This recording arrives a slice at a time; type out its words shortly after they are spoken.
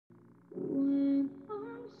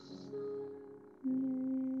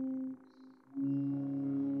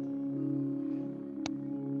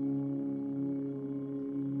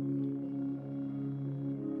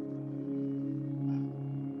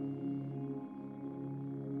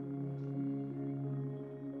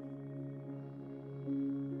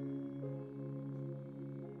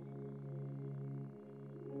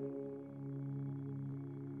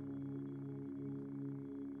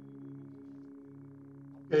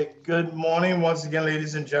Okay, good morning once again,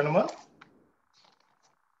 ladies and gentlemen.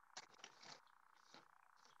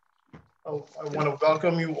 I want to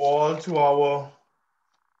welcome you all to our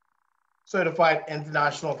Certified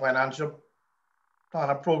International Financial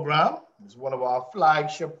Planner program. It's one of our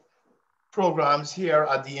flagship programs here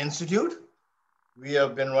at the Institute. We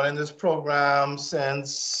have been running this program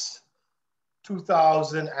since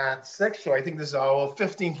 2006, so I think this is our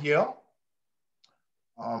 15th year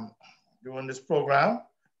doing this program.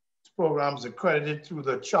 This program is accredited through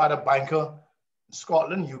the Chartered Banker in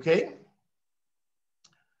Scotland, UK.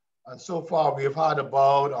 And so far, we have had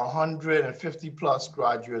about 150 plus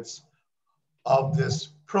graduates of this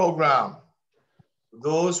program. For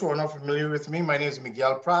those who are not familiar with me, my name is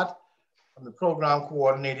Miguel Pratt. I'm the program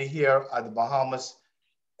coordinator here at the Bahamas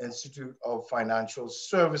Institute of Financial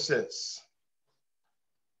Services.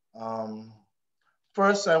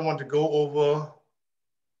 First, I want to go over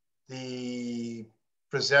the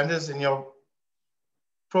presenters in your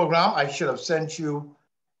program. I should have sent you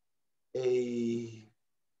a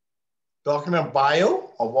document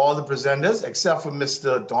bio of all the presenters except for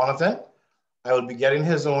Mr. Donathan. I will be getting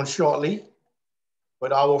his own shortly.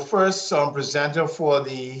 But our first presenter for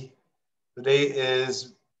today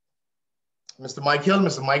is Mr. Mike Hill.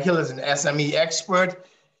 Mr. Mike Hill is an SME expert.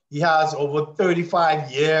 He has over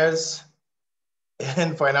 35 years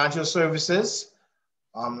in financial services.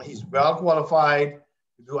 He's well qualified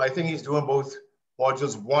to do, I think he's doing both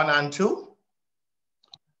modules 1 and 2.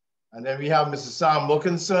 And then we have Mr. Sam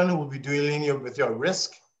Wilkinson, who will be dealing with your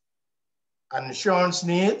risk and insurance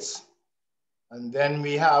needs. And then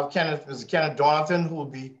we have Mr. Kenneth Donathan, who will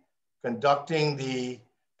be conducting the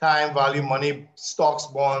time value money, stocks,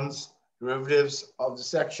 bonds, derivatives of the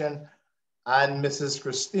section. And Mrs.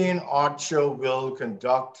 Christine Archer will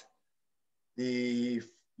conduct the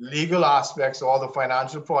legal aspects of all the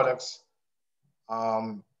financial products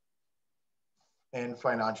in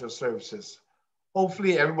financial services.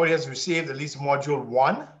 Hopefully everybody has received at least module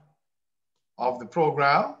 1 of the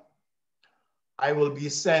program. I will be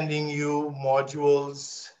sending you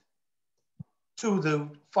modules 2 to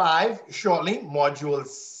 5 shortly. Module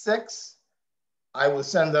 6, I will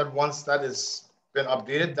send that once that has been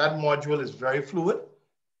updated. That module is very fluid.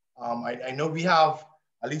 I know we have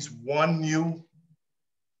at least one new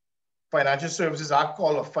Financial Services Act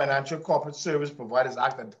called a Financial Corporate Service Providers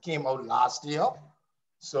Act that came out last year.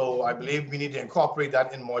 So I believe we need to incorporate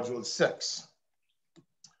that in module 6.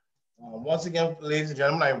 Once again, ladies and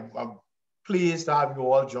gentlemen, I'm pleased to have you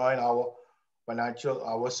all join our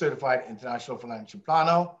Certified International Financial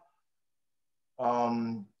Planner.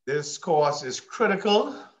 This course is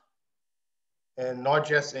critical, and not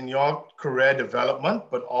just in your career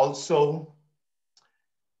development, but also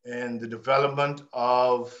in the development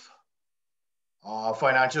of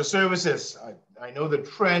financial services. I know the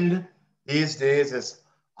trend these days is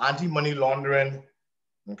anti-money laundering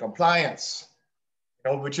and compliance,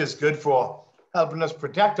 which is good for helping us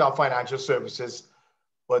protect our financial services,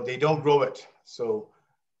 but they don't grow it. So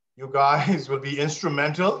you guys will be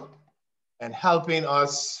instrumental in helping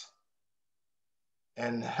us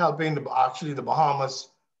and helping the Bahamas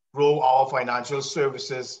grow our financial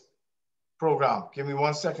services program. Give me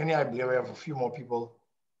 1 second here. I believe I have a few more people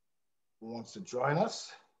who wants to join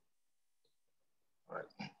us. All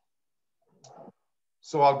right.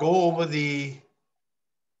 So I'll go over the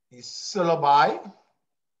syllabi.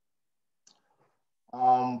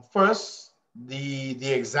 First,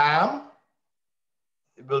 the exam,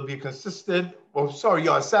 it will be consisted,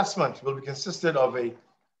 your assessment will be consisted of an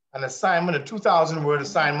assignment, a 2,000-word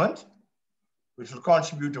assignment, which will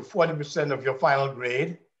contribute to 40% of your final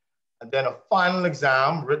grade, and then a final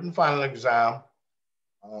exam, written final exam,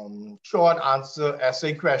 short answer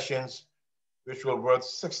essay questions, which will worth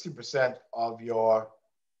 60% of your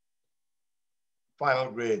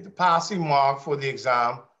final grade. The passing mark for the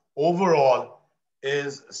exam overall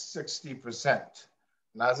is 60%.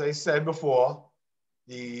 And as I said before,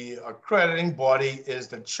 the accrediting body is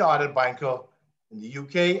the Chartered Banker in the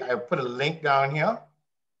UK. I put a link down here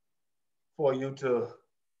for you to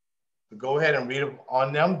go ahead and read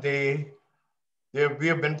on them. We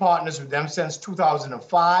have been partners with them since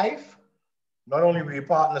 2005. Not only were we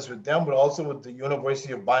partners with them, but also with the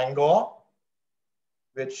University of Bangor,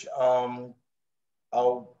 which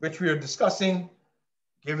we are discussing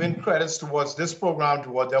giving credits towards this program,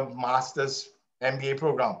 toward their master's MBA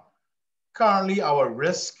program. Currently, our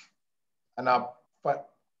risk and our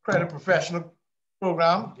credit professional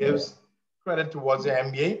program gives credit towards the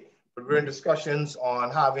MBA, but we're in discussions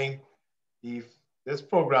on having this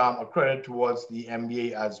program accredited towards the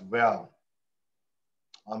MBA as well.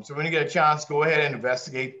 So when you get a chance, go ahead and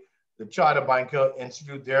investigate the Charter Banker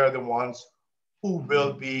Institute. They're the ones who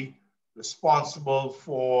will be responsible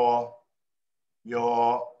for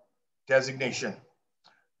your designation.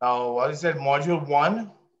 Now, as I said, module 1,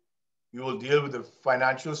 you will deal with the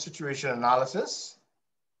financial situation analysis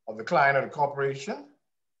of the client or the corporation.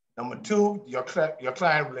 Number 2, your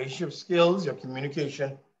client relationship skills, your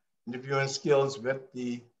communication, interviewing skills with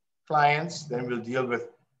the clients. Then we'll deal with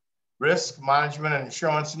risk management and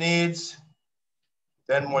insurance needs.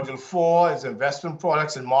 Then module 4 is investment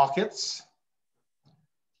products and markets.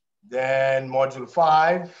 Then module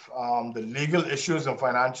 5, the legal issues and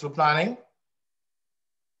financial planning.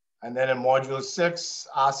 And then in module 6,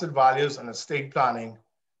 asset values and estate planning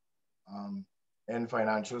in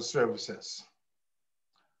financial services.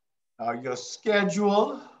 Now your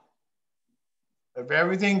schedule, if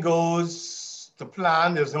everything goes to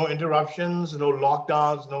plan, there's no interruptions, no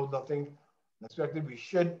lockdowns, no nothing unexpected, we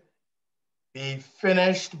should be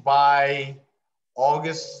finished by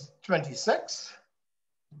August 26th.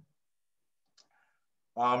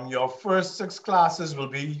 Your first 6 classes will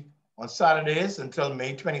be on Saturdays until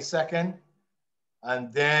May 22nd.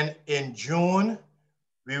 And then in June,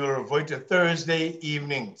 we will revert to Thursday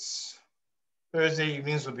evenings. Thursday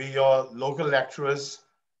evenings will be your local lecturers.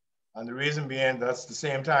 And the reason being, that's the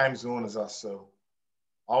same time zone as us. So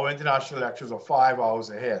our international lectures are 5 hours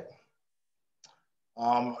ahead.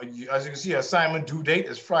 As you can see, assignment due date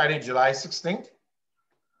is Friday, July 16th.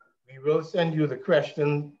 We will send you the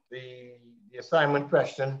question, the assignment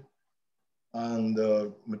question and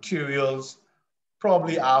the materials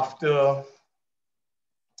probably after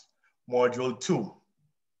module 2.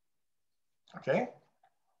 Okay.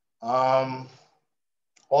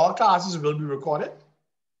 All classes will be recorded.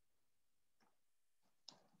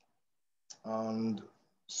 And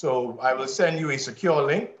so I will send you a secure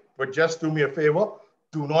link, but just do me a favor.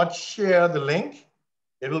 Do not share the link.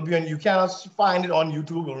 It will be on, you cannot find it on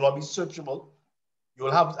YouTube. It will not be searchable. You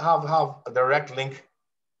will have a direct link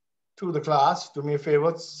to the class. Do me a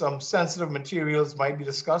favor. Some sensitive materials might be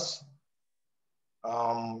discussed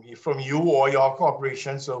from you or your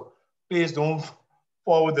corporation. So please don't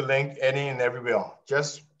forward the link any and everywhere.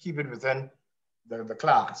 Just keep it within the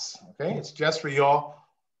class. Okay, it's just for your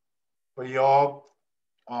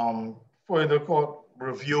further court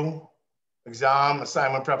review, exam,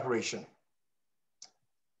 assignment preparation.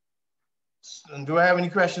 And do I have any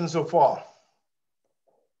questions so far?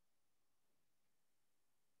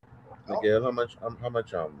 Miguel,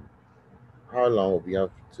 how long will we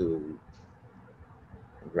have to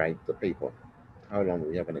write the paper? How long do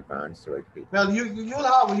we have in advance to write the paper? Well,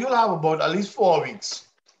 you'll have about at least 4 weeks,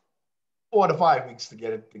 4 to 5 weeks to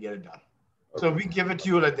get it done. Okay. So if we give it to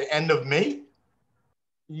you at the end of May,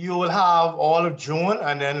 you will have all of June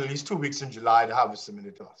and then at least 2 weeks in July to have it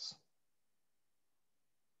submitted to us.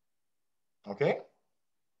 Okay,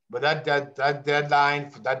 but that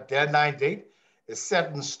deadline date is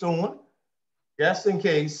set in stone, just in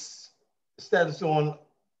case it's set in stone,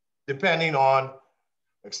 depending on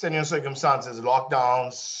extenuating circumstances,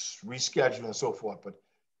 lockdowns, reschedule, and so forth. But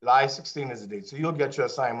July 16 is the date, so you'll get your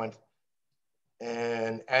assignment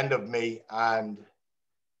in end of May. And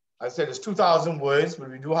I said it's 2,000 words, but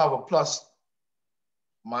we do have a plus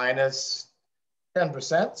minus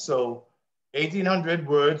 10%. So 1,800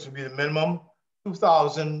 words would be the minimum.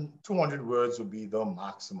 2,200 words would be the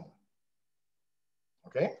maximum.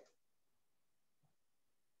 Okay.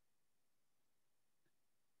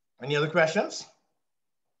 Any other questions?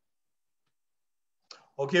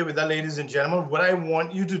 Okay, with that, ladies and gentlemen, what I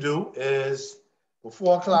want you to do is,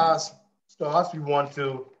 before class starts, we want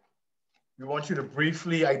you to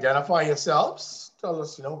briefly identify yourselves. Tell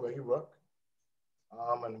us, where you work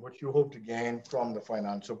and what you hope to gain from the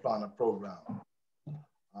Financial Planner program.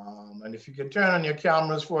 And if you can turn on your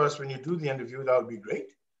cameras for us when you do the interview, that would be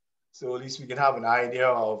great. So at least we can have an idea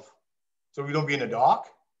of, so we don't be in the dark.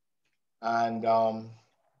 And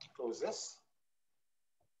close this.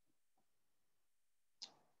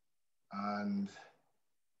 And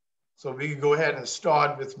so we can go ahead and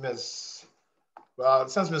start with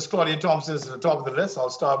since Ms. Claudia Thompson is at the top of the list, I'll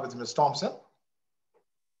start with Ms. Thompson.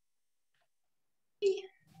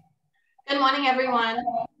 Good morning, everyone.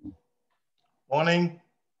 Morning.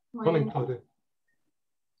 Morning, Claudia.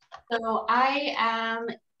 So I am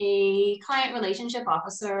a client relationship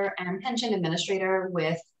officer and pension administrator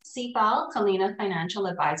with CIFP, Kalina Financial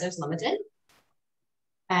Advisors Limited.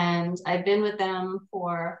 And I've been with them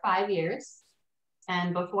for 5 years.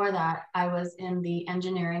 And before that, I was in the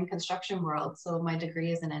engineering construction world. So my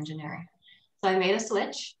degree is in engineering. So I made a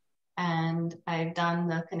switch and I've done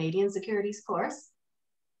the Canadian Securities course.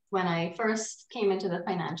 When I first came into the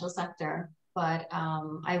financial sector, but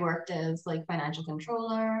I worked as like financial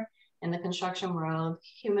controller in the construction world,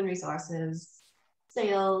 human resources,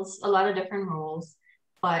 sales, a lot of different roles.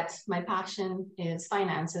 But my passion is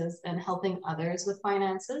finances and helping others with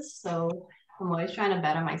finances. So I'm always trying to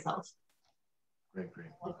better myself. Great,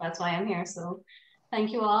 great. That's why I'm here. So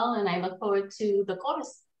thank you all, and I look forward to the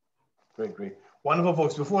course. Great, great. Wonderful,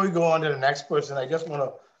 folks. Before we go on to the next person, I just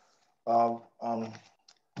want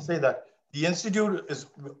to say that the Institute is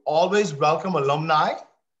always welcome alumni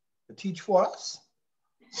to teach for us.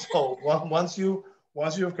 So once you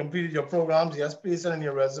have completed your programs, yes, please send in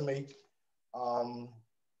your resume.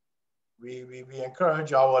 We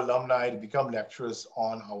encourage our alumni to become lecturers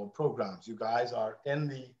on our programs. You guys are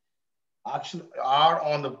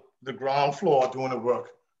on the ground floor doing the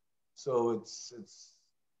work. So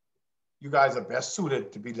you guys are best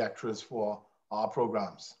suited to be lecturers for our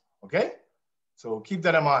programs, okay? So keep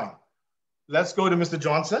that in mind. Let's go to Mr.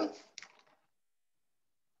 Johnson.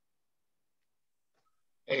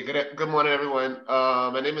 Hey, good morning, everyone.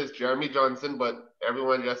 My name is Jeremy Johnson, but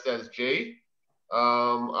everyone just says Jay.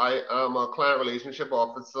 I am a client relationship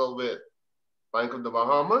officer with Bank of the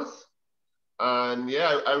Bahamas. And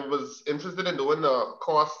yeah, I was interested in doing the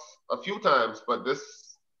course a few times, but this,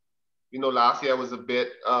 last year was a bit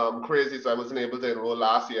crazy, so I wasn't able to enroll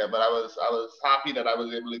last year. But I was happy that I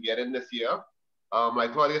was able to get in this year.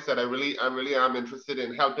 Like Claudia said, I really am interested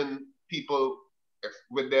in helping people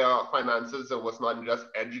with their finances and what's not just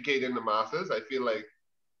educating the masses. I feel like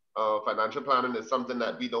financial planning is something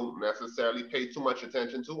that we don't necessarily pay too much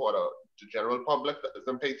attention to, or the general public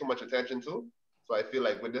doesn't pay too much attention to. So I feel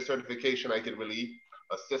like with this certification, I can really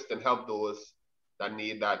assist and help those that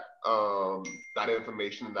need that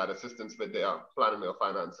information, that assistance with their planning their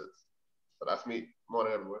finances. So that's me.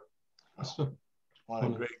 Morning, everyone. Awesome.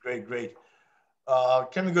 Morning. Great.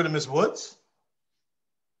 Can we go to Ms. Woods?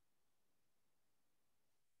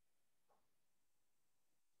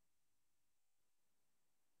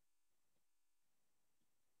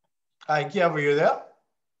 Hi, Kiara, are you there?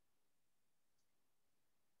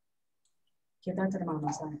 Give that to the mom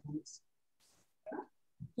outside, please.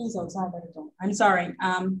 He's outside, but don't. I'm sorry.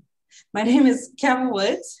 My name is Kevin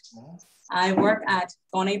Woods. I work at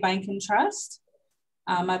Bonnie Bank and Trust.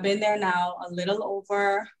 I've been there now a little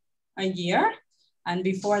over a year. And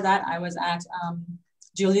before that, I was at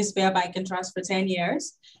Julius Baer Bank and Trust for 10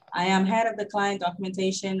 years. I am head of the client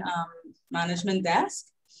documentation management desk.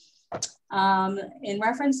 In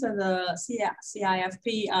reference to the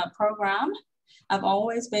CIFP program, I've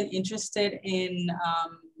always been interested in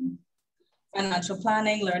financial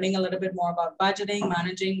planning, learning a little bit more about budgeting,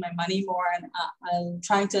 managing my money more, and I'm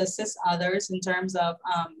trying to assist others in terms of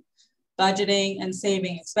budgeting and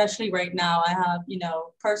saving. Especially right now, I have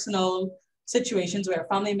personal situations where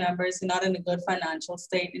family members are not in a good financial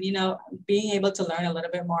state, and being able to learn a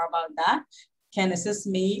little bit more about that can assist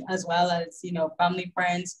me as well as family,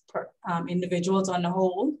 friends, individuals on the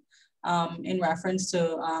whole, in reference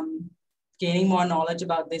to gaining more knowledge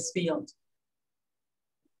about this field.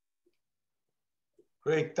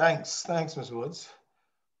 Great, thanks, Ms. Woods.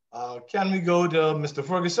 Can we go to Mr.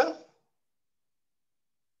 Ferguson?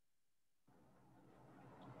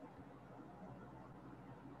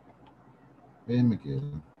 Hey,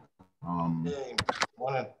 McGill. Hey,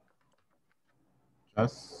 morning.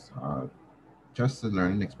 Just a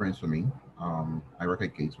learning experience for me. I work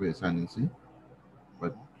at Gateway Ascendancy,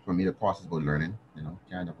 but for me, the course is about learning,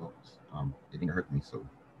 kind of, it didn't hurt me, so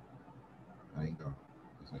I think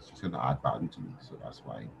it's just going to add value to me, so that's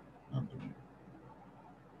why I'm doing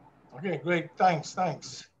it. Okay, great, thanks.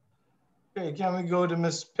 Okay, can we go to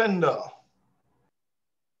Ms. Pinder?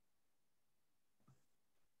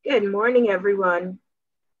 Good morning, everyone.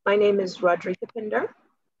 My name is Rodrika Pinder.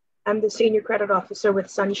 I'm the Senior Credit Officer with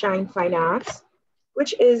Sunshine Finance,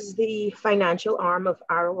 which is the financial arm of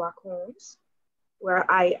Arawak Homes, where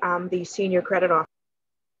I am the Senior Credit Officer.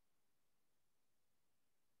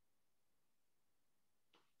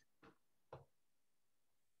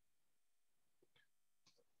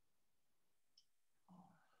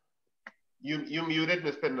 You muted,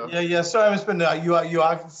 Ms. Pinder. Yeah, sorry, Ms. Pinder.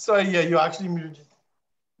 You actually muted.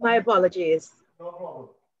 My apologies. No problem.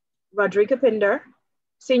 Rodrika Pinder,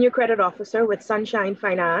 Senior Credit Officer with Sunshine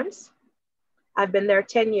Finance. I've been there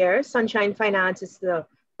 10 years. Sunshine Finance is the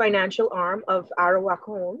financial arm of Arawak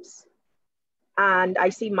Homes. And I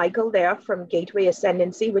see Michael there from Gateway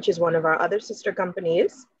Ascendancy, which is one of our other sister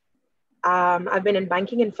companies. I've been in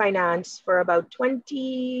banking and finance for about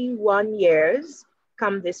 21 years,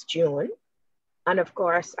 come this June. And of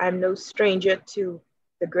course, I'm no stranger to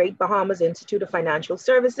the Great Bahamas Institute of Financial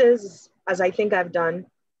Services, as I think I've done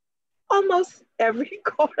almost every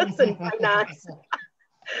course in finance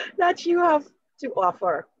that you have to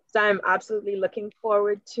offer. So I'm absolutely looking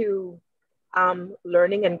forward to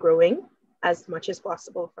learning and growing as much as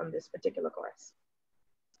possible from this particular course.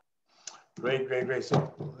 Great, great, great.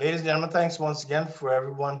 So ladies and gentlemen, thanks once again for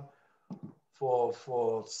everyone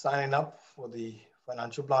for signing up for the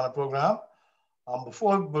Financial Planner Program.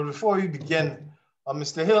 Before we begin,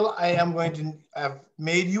 Mr. Hill, I am going to have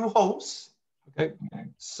made you host. Okay.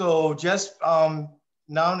 So just now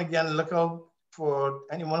and again, look out for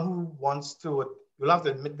anyone who wants to. You'll have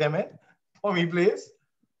to admit them in for me, please.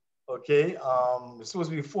 Okay. It's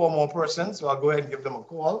supposed to be 4 more persons, so I'll go ahead and give them a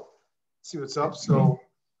call, see what's up. So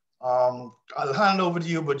I'll hand it over to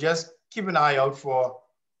you, but just keep an eye out for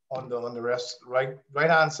on the rest right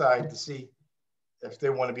hand side to see if they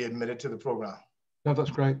want to be admitted to the program. No,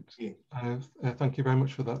 that's great. Okay. Thank you very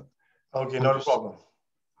much for that. Okay, not a problem.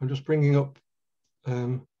 I'm just bringing up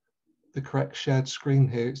the correct shared screen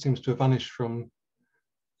here. It seems to have vanished from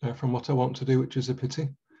what I want to do, which is a pity.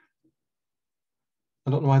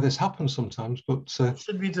 I don't know why this happens sometimes, but it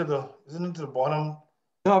should be to the, isn't it to the bottom?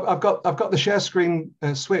 No, I've got the share screen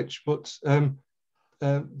switch, but the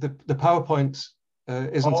PowerPoint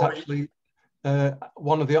isn't actually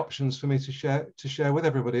one of the options for me to share with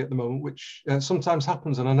everybody at the moment, which sometimes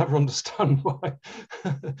happens, and I never understand why.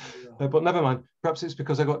 But never mind. Perhaps it's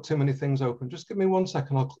because I got too many things open. Just give me 1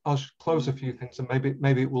 second. I'll close a few things, and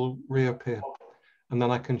maybe it will reappear, and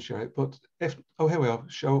then I can share it. But if here we are.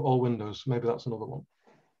 Show all windows. Maybe that's another one.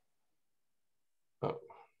 Oh,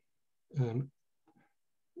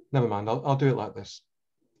 never mind. I'll do it like this.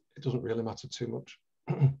 It doesn't really matter too much.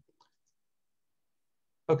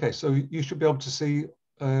 Okay, so you should be able to see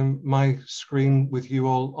my screen with you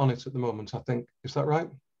all on it at the moment, I think. Is that right?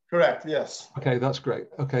 Correct, yes. Okay, that's great.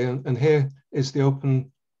 Okay, and here is the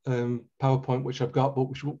open PowerPoint which I've got, but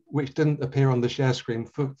which didn't appear on the share screen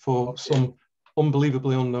for some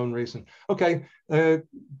unbelievably unknown reason. Okay,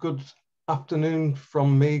 good afternoon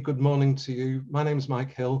from me. Good morning to you. My name is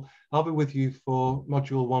Mike Hill. I'll be with you for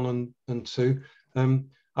Module 1 and 2.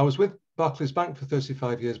 I was with Barclays Bank for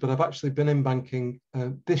 35 years, but I've actually been in banking.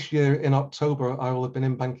 This year in October, I will have been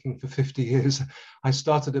in banking for 50 years. I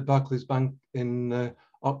started at Barclays Bank in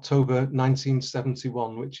October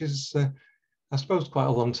 1971, which is, I suppose, quite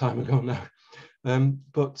a long time ago now.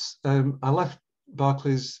 But I left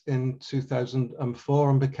Barclays in 2004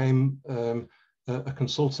 and became a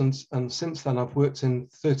consultant. And since then, I've worked in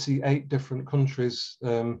 38 different countries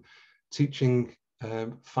teaching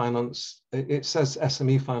finance. It says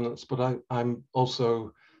SME finance, but I'm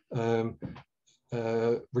also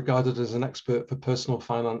regarded as an expert for personal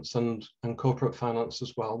finance and corporate finance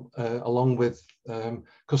as well, along with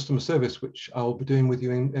customer service, which I'll be doing with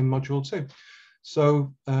you in Module 2.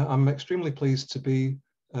 So I'm extremely pleased to be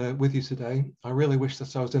with you today. I really wish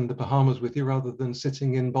that I was in the Bahamas with you rather than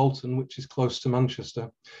sitting in Bolton, which is close to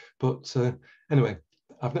Manchester. But anyway,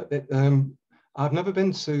 I've never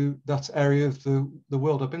been to that area of the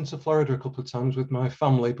world. I've been to Florida a couple of times with my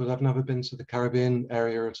family, but I've never been to the Caribbean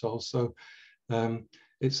area at all. So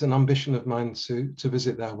it's an ambition of mine to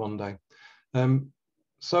visit there one day. I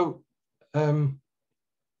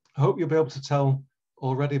hope you'll be able to tell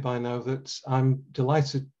already by now that I'm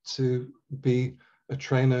delighted to be a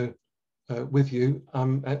trainer with you.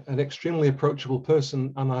 I'm an extremely approachable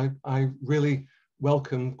person, and I really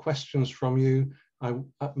welcome questions from you.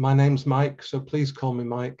 My name's Mike, so please call me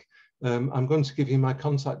Mike. I'm going to give you my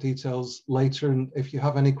contact details later, and if you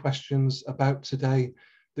have any questions about today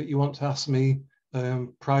that you want to ask me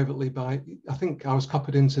privately, I think I was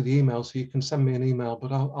copied into the email, so you can send me an email,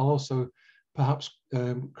 but I'll also perhaps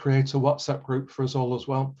create a WhatsApp group for us all as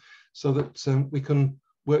well, so that we can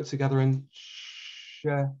work together and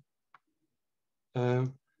share.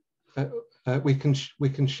 We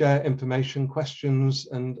can share information, questions,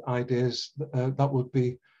 and ideas. That would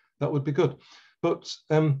be good. But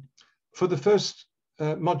for the first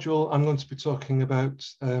module, I'm going to be talking about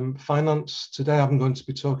finance. Today, I'm going to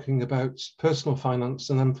be talking about personal finance,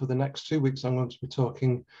 and then for the next 2 weeks, I'm going to be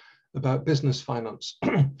talking about business finance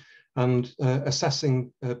and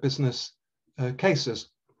assessing business cases.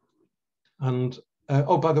 And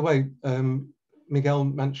oh, by the way, Miguel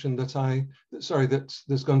mentioned that that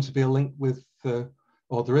there's going to be a link with,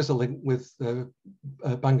 or there is a link with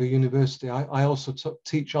Bangor University. I also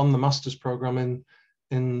teach on the master's program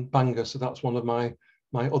in Bangor, so that's one of my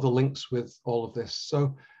other links with all of this.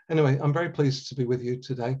 So anyway, I'm very pleased to be with you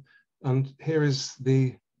today. And here is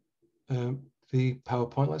the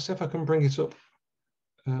PowerPoint. Let's see if I can bring it up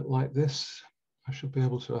like this. I should be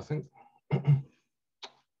able to, I think.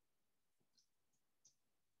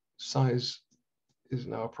 Size is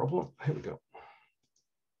now a problem. Here we go.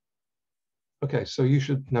 Okay, so you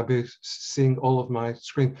should now be seeing all of my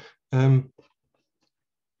screen.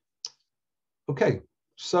 Okay,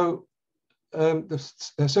 so the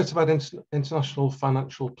Certified International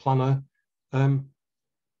Financial Planner, the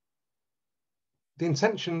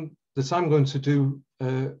intention that I'm going to do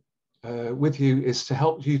with you is to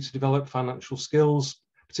help you to develop financial skills,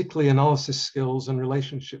 particularly analysis skills and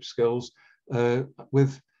relationship skills,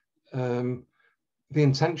 with the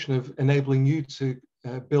intention of enabling you to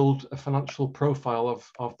build a financial profile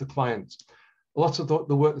of the client. A lot of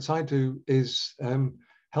the work that I do is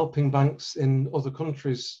helping banks in other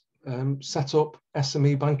countries set up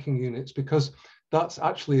SME banking units, because that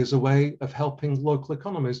actually is a way of helping local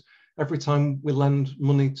economies. Every time we lend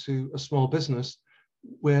money to a small business,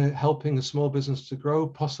 we're helping a small business to grow,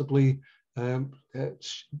 possibly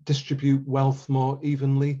distribute wealth more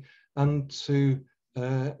evenly, and to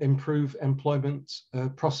improve employment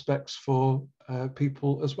prospects for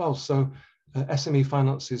people as well. So SME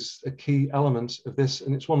finance is a key element of this,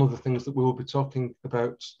 and it's one of the things that we will be talking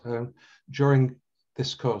about during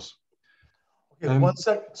this course. Okay, 1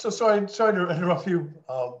 sec. So sorry to interrupt you,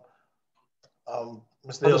 Mr.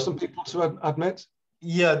 Are there some people to admit?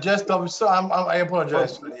 Yeah, just so I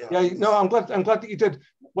apologize. Yeah, no, I'm glad that you did.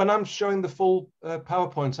 When I'm showing the full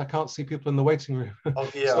PowerPoint, I can't see people in the waiting room.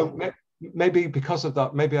 Okay, yeah. So maybe because of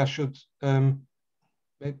that, maybe I should.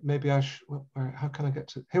 Maybe I should. How can I get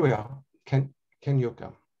to? Here we are. Can you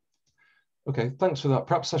go? Okay, thanks for that.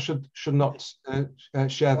 Perhaps I should not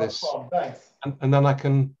share this, Thanks. and then I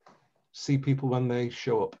can see people when they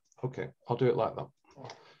show up. Okay, I'll do it like that.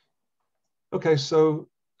 Okay, so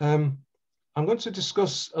I'm going to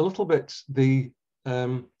discuss a little bit the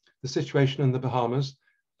situation in the Bahamas,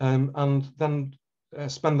 and then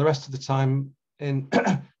spend the rest of the time in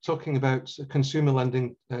talking about consumer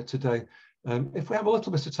lending today. If we have a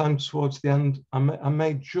little bit of time towards the end, I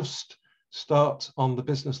may just start on the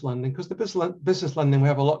business lending, because the business lending, we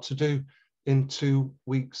have a lot to do in 2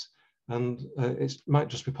 weeks, and it might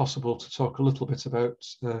just be possible to talk a little bit about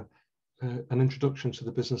an introduction to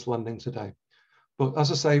the business lending today. But as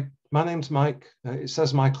I say, my name's Mike. It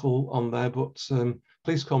says Michael on there, but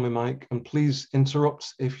please call me Mike, and please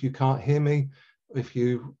interrupt if you can't hear me, if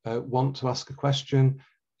you want to ask a question,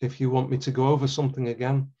 if you want me to go over something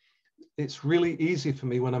again. It's really easy for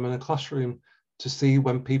me when I'm in a classroom to see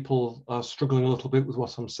when people are struggling a little bit with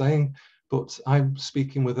what I'm saying, but I'm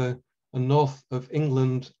speaking with a North of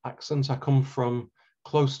England accent. I come from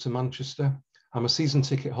close to Manchester. I'm a season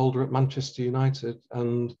ticket holder at Manchester United,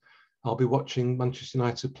 and I'll be watching Manchester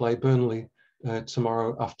United play Burnley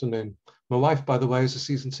tomorrow afternoon. My wife, by the way, is a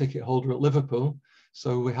season ticket holder at Liverpool,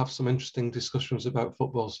 so we have some interesting discussions about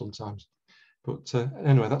football sometimes. But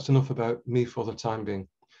anyway, that's enough about me for the time being.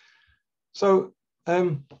 So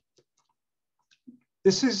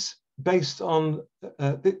this is based on,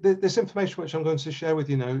 this information which I'm going to share with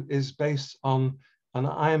you now is based on an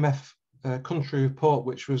IMF country report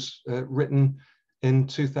which was written in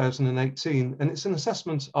 2018, and it's an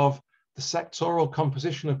assessment of the sectoral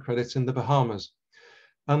composition of credit in the Bahamas.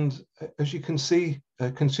 And as you can see,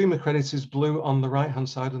 consumer credit is blue on the right-hand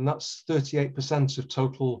side, and that's 38% of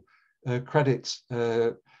total credit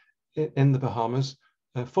in the Bahamas.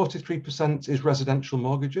 43% is residential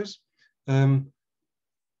mortgages. The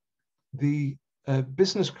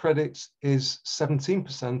business credit is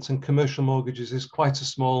 17%, and commercial mortgages is quite a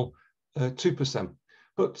small 2%.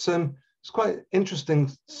 But it's quite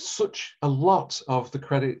interesting, such a lot of the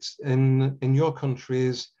credit in your country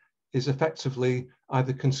is effectively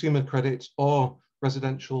either consumer credit or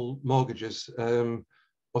residential mortgages.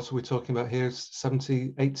 What are we talking about here?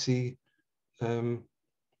 70, 80,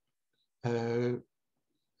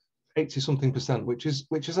 80-something%, which is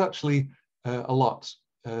actually a lot.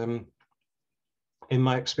 In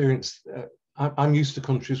my experience, I'm used to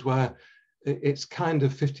countries where it's kind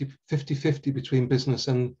of 50-50 between business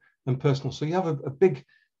and personal. So you have a big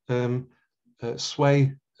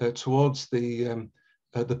sway towards the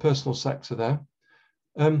personal sector there.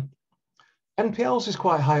 NPLs is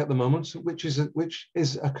quite high at the moment, which is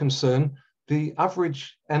a concern. The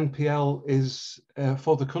average NPL is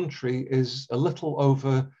for the country is a little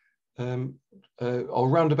over or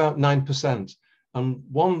around about 9%, and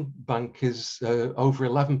one bank is over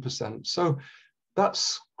 11%. So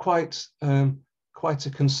that's quite a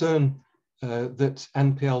concern that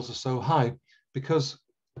NPLs are so high, because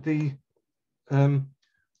the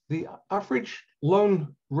average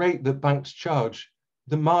loan rate that banks charge,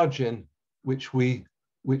 the margin which we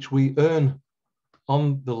earn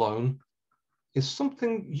on the loan, is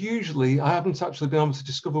something, usually, I haven't actually been able to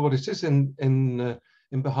discover what it is in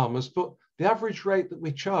Bahamas, but the average rate that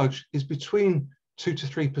we charge is between 2 to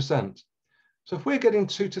 3%. So if we're getting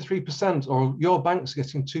 2 to 3%, or your bank's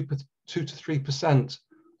getting 2 to 3%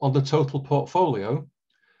 on the total portfolio,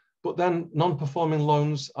 but then non-performing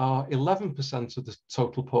loans are 11% of the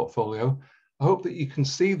total portfolio, I hope that you can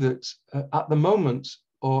see that at the moment,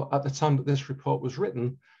 or at the time that this report was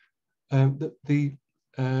written, that the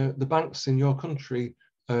banks in your country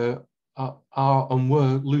are and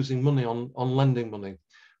were losing money on lending money,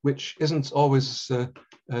 which isn't always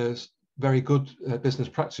very good business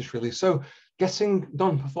practice, really. So getting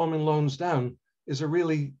non-performing loans down is a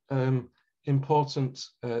really important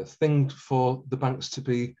thing for the banks to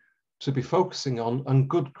be focusing on, and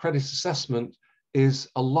good credit assessment is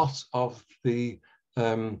a lot of the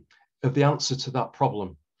answer to that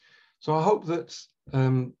problem. So I hope that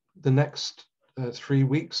the next 3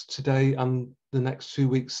 weeks, today and the next 2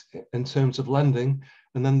 weeks in terms of lending,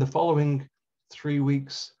 and then the following 3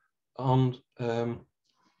 weeks on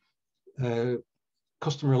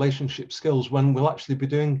customer relationship skills, when we'll actually be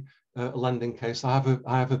doing a lending case. I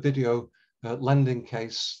have a video lending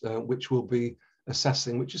case which we'll be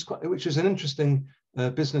assessing, which is an interesting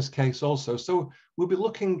business case also. So we'll be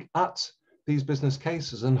looking at these business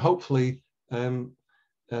cases and hopefully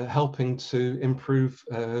helping to improve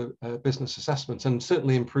business assessment, and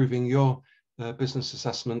certainly improving your business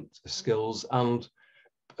assessment skills and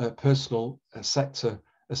personal sector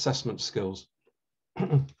assessment skills.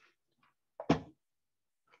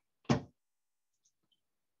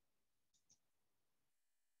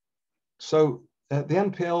 So the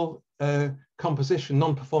NPL composition,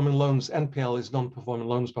 non-performing loans, NPL is non-performing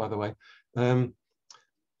loans, by the way.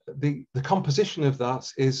 The composition of that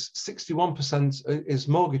is 61% is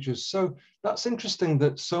mortgages. So that's interesting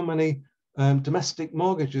that so many domestic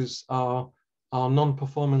mortgages are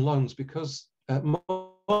non-performing loans, because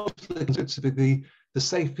mostly considered to be the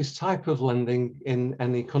safest type of lending in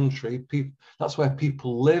any country. That's where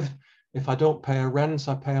people live. If I don't pay a rent,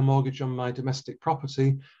 I pay a mortgage on my domestic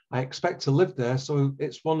property. I expect to live there, so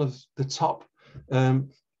it's one of the top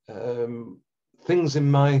things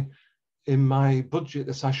in my budget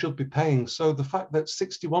that I should be paying. So the fact that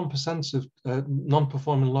 61% of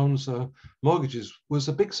non-performing loans are mortgages was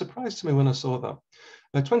a big surprise to me when I saw that.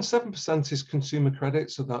 27% is consumer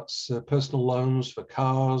credit, so that's personal loans for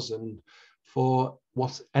cars and for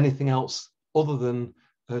anything else other than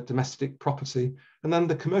domestic property. And then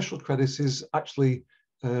the commercial credit is actually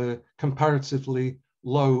comparatively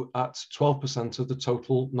low at 12% of the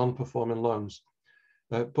total non-performing loans.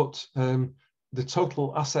 But the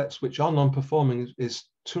total assets which are non-performing is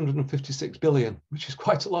 256 billion, which is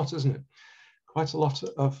quite a lot, isn't it? Quite a lot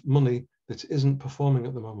of money that isn't performing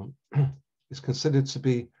at the moment. It's considered to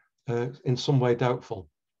be in some way doubtful.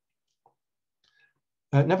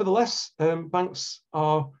 Nevertheless, banks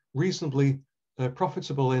are reasonably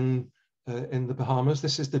profitable in the Bahamas.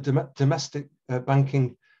 This is the domestic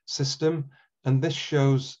banking system, and this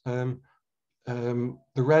shows the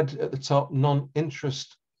red at the top,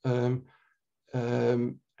 non-interest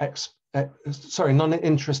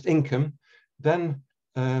non-interest income. Then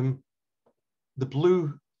the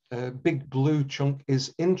blue, big blue chunk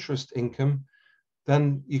is interest income.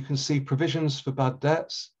 Then you can see provisions for bad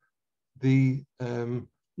debts, the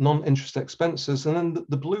non-interest expenses, and then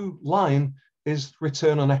the blue line is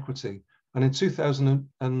return on equity. And in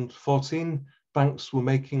 2014, banks were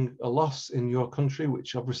making a loss in your country,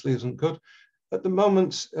 which obviously isn't good. At the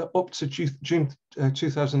moment, up to June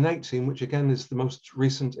 2018, which again is the most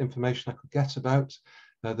recent information I could get about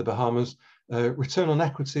the Bahamas, return on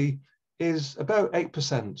equity is about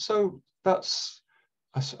 8%. So that's,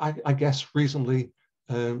 I guess, reasonably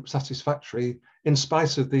satisfactory in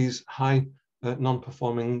spite of these high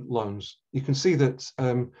non-performing loans. You can see that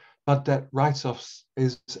bad debt write-offs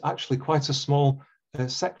is actually quite a small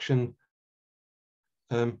section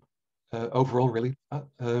overall, really.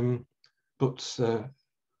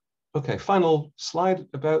 Okay, final slide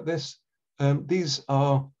about this. These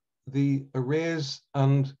are the arrears,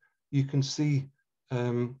 and you can see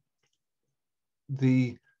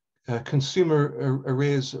the consumer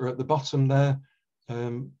arrears are at the bottom there,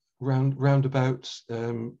 round about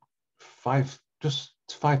just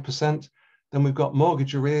 5%. Then we've got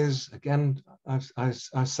mortgage arrears. Again, I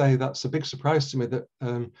say that's a big surprise to me that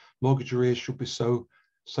mortgage arrears should be so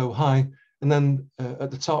high. And then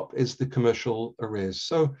at the top is the commercial arrears.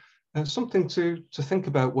 So something to think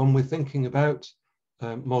about when we're thinking about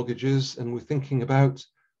mortgages and we're thinking about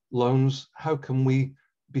loans. How can we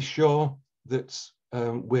be sure that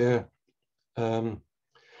we're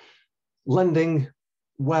lending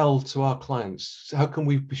well to our clients? How can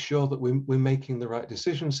we be sure that we're making the right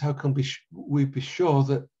decisions? How can we be sure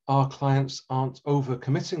that our clients aren't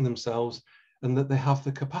overcommitting themselves and that they have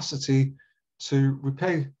the capacity to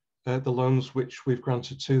repay the loans which we've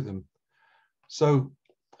granted to them. So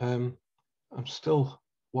I'm still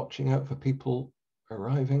watching out for people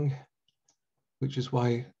arriving, which is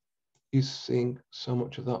why he's seeing so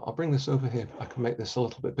much of that. I'll bring this over here. I can make this a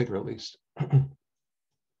little bit bigger at least.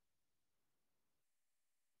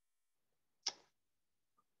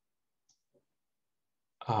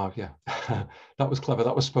 Oh yeah, that was clever.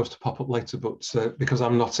 That was supposed to pop up later, but because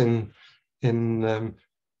I'm not in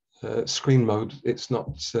screen mode, it's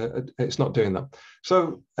not doing that.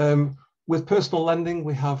 So with personal lending,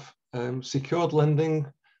 we have secured lending,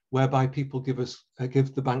 whereby people give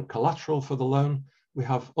the bank collateral for the loan. We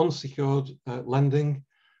have unsecured lending.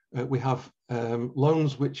 We have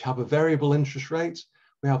loans which have a variable interest rate.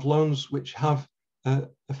 We have loans which have a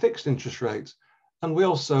fixed interest rate, and we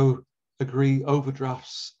also agree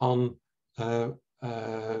overdrafts on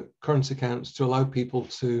current accounts to allow people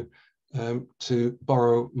to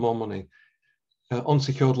borrow more money.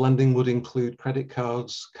 Unsecured lending would include credit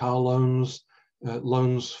cards, car loans,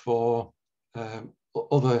 loans for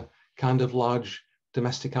other kind of large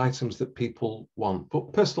domestic items that people want.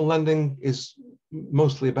 But personal lending is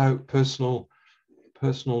mostly about personal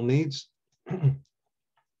needs.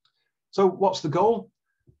 So what's the goal?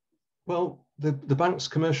 Well, the bank's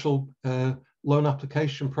commercial loan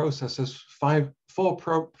application process has four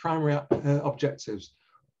primary objectives.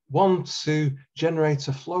 One, to generate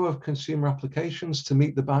a flow of consumer applications to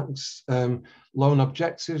meet the bank's loan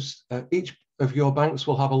objectives. Each of your banks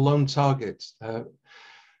will have a loan target,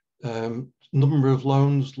 number of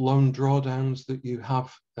loans, loan drawdowns that you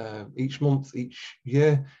have each month, each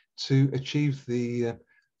year to achieve the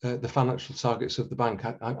financial targets of the bank.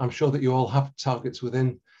 I'm sure that you all have targets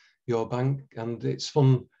within your bank, and it's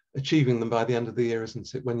fun achieving them by the end of the year,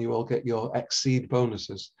 isn't it, when you all get your exceed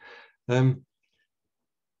bonuses.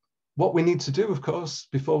 What we need to do, of course,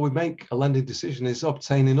 before we make a lending decision is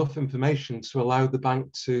obtain enough information to allow the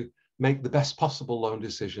bank to make the best possible loan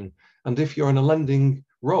decision. And if you're in a lending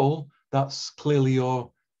role, that's clearly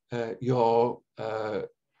your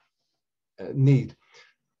need.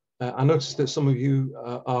 I noticed that some of you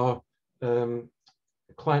are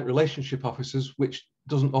client relationship officers, which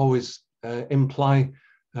doesn't always imply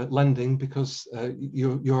lending, because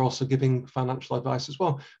you're also giving financial advice as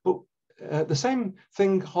well. But the same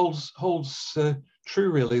thing holds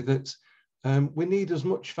true, really, that we need as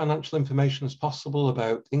much financial information as possible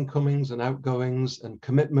about incomings and outgoings and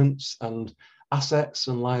commitments and assets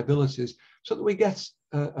and liabilities, so that we get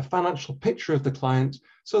a financial picture of the client,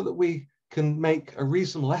 so that we can make a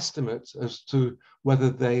reasonable estimate as to whether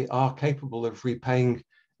they are capable of repaying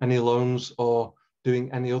any loans or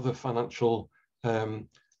doing any other financial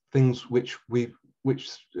things which we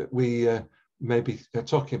may be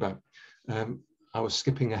talking about. I was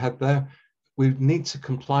skipping ahead there. We need to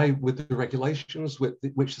comply with the regulations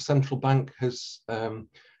which the central bank has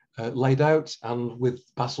laid out, and with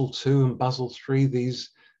Basel II and Basel III,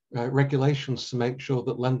 these regulations to make sure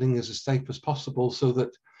that lending is as safe as possible, so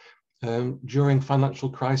that during financial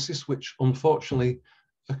crisis, which unfortunately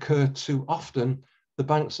occur too often, the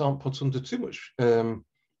banks aren't put under too much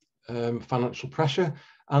financial pressure,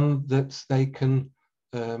 and that they can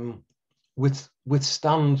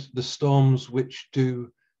withstand the storms which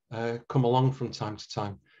do come along from time to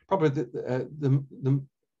time. Probably the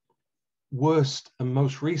worst and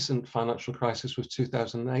most recent financial crisis was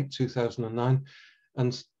 2008, 2009,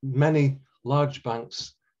 and many large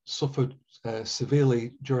banks suffered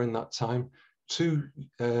severely during that time. Two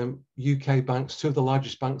UK banks, two of the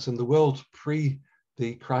largest banks in the world pre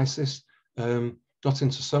the crisis, got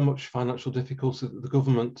into so much financial difficulty that the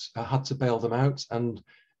government had to bail them out, and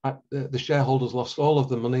the shareholders lost all of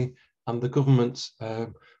the money, and the government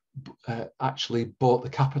actually bought the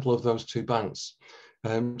capital of those two banks.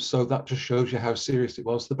 So that just shows you how serious it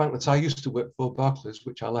was. The bank that I used to work for, Barclays,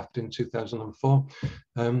 which I left in 2004,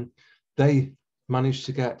 they managed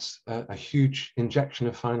to get a huge injection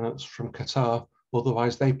of finance from Qatar.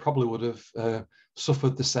 Otherwise, they probably would have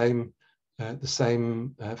suffered the same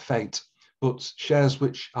fate. But shares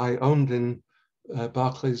which I owned in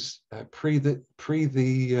Barclays pre the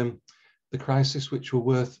crisis, which were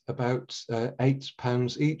worth about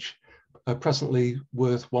 £8 each, are presently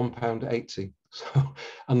worth £1.80. So,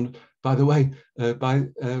 and by the way,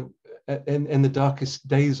 in the darkest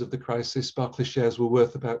days of the crisis, Barclays shares were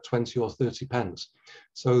worth about 20 or 30 pence.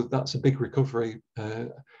 So that's a big recovery.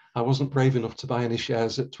 I wasn't brave enough to buy any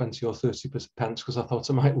shares at 20 or 30 pence because I thought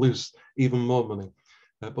I might lose even more money.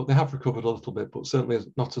 But they have recovered a little bit, but certainly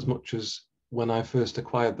not as much as when I first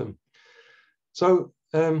acquired them. So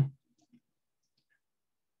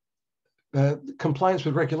compliance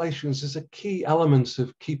with regulations is a key element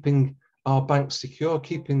of keeping our banks secure,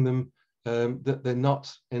 keeping them that they're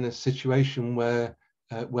not in a situation where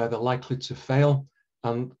they're likely to fail.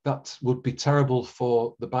 And that would be terrible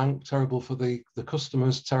for the bank, terrible for the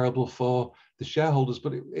customers, terrible for the shareholders,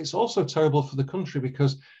 but it's also terrible for the country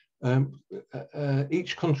because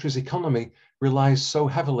each country's economy relies so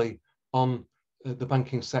heavily on the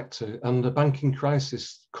banking sector, and the banking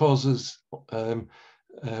crisis causes,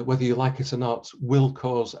 whether you like it or not, will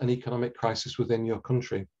cause an economic crisis within your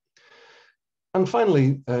country. And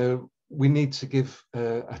finally, we need to give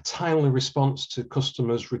a timely response to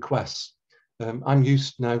customers' requests. I'm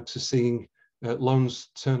used now to seeing loans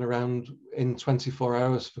turn around in 24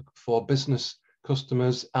 hours for business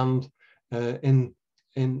customers, and in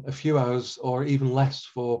a few hours or even less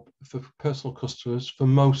for personal customers for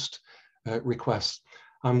most requests.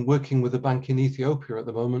 I'm working with a bank in Ethiopia at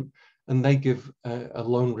the moment, and they give a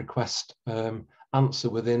loan request answer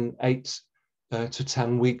within 8 to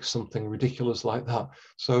 10 weeks, something ridiculous like that.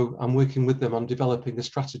 So I'm working with them on developing a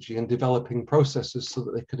strategy and developing processes so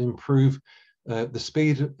that they can improve the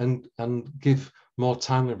speed and give more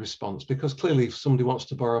timely response, because clearly if somebody wants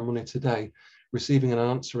to borrow money today, receiving an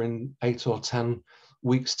answer in 8 or 10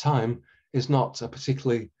 weeks time is not a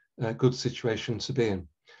particularly good situation to be in.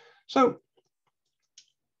 So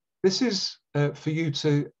this is for you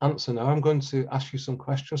to answer now. I'm going to ask you some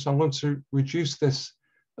questions. So I'm going to reduce this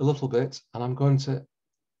a little bit, and I'm going to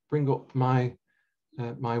bring up my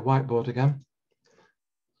my whiteboard again.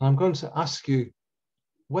 And I'm going to ask you,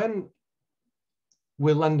 when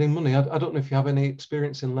we're lending money, I don't know if you have any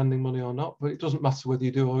experience in lending money or not, but it doesn't matter whether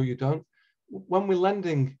you do or you don't. When we're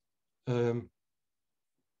lending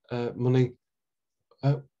money,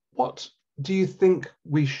 what do you think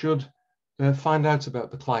we should find out about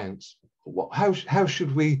the clients? How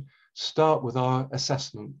should we start with our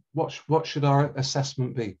assessment? What should our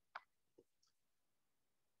assessment be?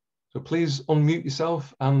 So please unmute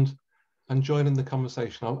yourself and join in the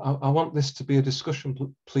conversation. I want this to be a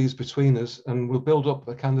discussion, please, between us, and we'll build up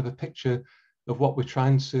a kind of a picture of what we're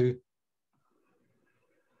trying to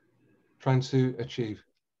achieve.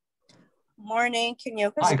 Morning,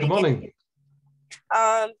 Kenyoko. Hi, good morning.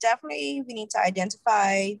 Definitely we need to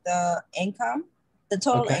identify the income, the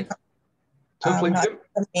total income. Total income. Not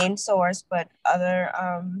the main source, but other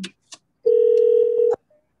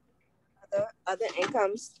other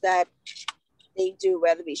incomes that they do,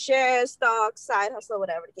 whether it be shares, stocks, side hustle,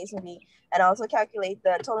 whatever the case may be, and also calculate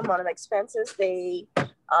the total amount of expenses they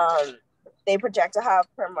project to have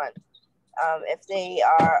per month. If they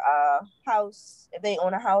are if they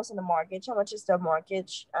own a house and a mortgage, how much is the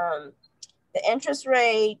mortgage? The interest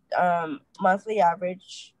rate, monthly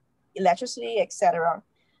average, electricity, etc.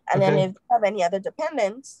 And then if you have any other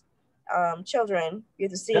dependents, children, you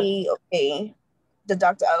have to see, okay,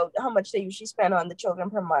 deduct out how much they usually spend on the children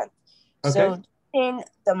per month. So in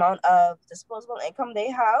the amount of disposable income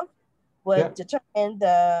they have would determine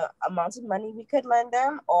the amount of money we could lend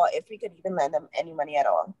them, or if we could even lend them any money at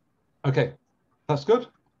all. Okay, that's good.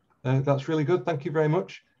 That's really good. Thank you very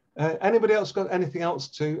much. Anybody else got anything else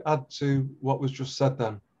to add to what was just said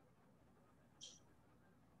then?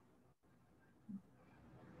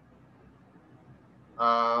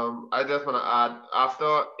 I just want to add,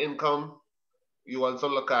 after income, you also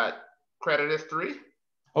look at credit history.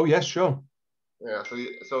 Oh, yes, sure. Yeah,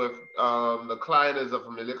 so if the client is a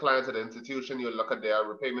familiar client at the institution, you look at their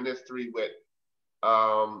repayment history with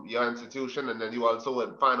your institution, and then you also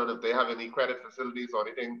would find out if they have any credit facilities or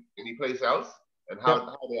anything, any place else, and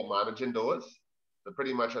how they're managing those to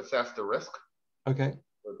pretty much assess the risk. Okay.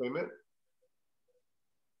 Repayment.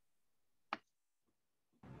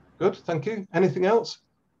 Good, thank you. Anything else?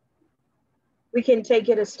 We can take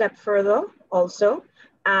it a step further also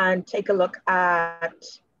and take a look at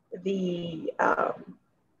the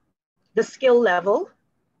skill level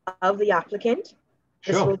of the applicant.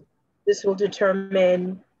 Sure. This will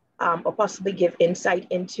determine or possibly give insight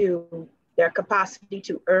into their capacity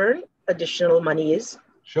to earn additional monies,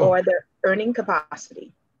 or their earning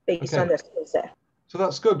capacity based on their skill set. So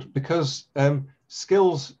that's good, because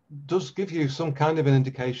skills does give you some kind of an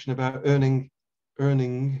indication about earning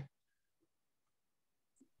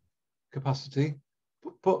capacity,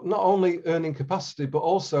 but not only earning capacity, but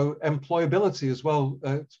also employability as well.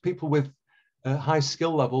 People with high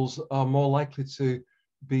skill levels are more likely to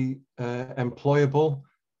be employable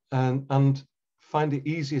and find it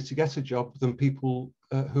easier to get a job than people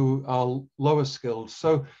who are lower skilled.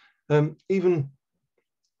 So even,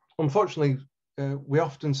 unfortunately, we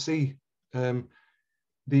often see the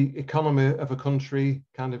economy of a country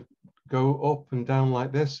kind of go up and down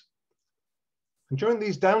like this. And during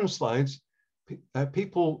these downsides,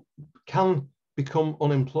 people can become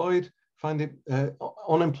unemployed, find it,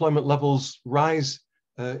 unemployment levels rise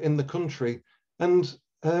in the country, and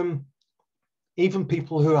even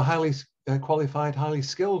people who are highly qualified, highly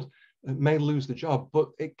skilled may lose the job, but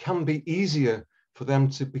it can be easier for them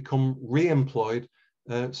to become re-employed.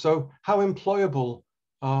 So how employable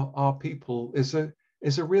are people is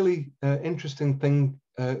a really interesting thing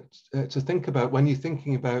to think about when you're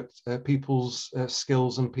thinking about people's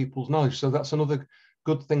skills and people's knowledge. So that's another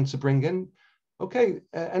good thing to bring in. Okay,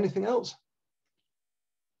 anything else?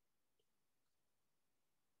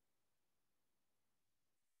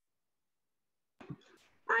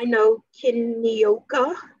 I know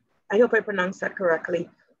Kinioka, I hope I pronounced that correctly.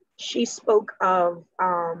 She spoke of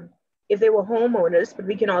if they were homeowners, but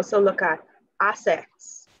we can also look at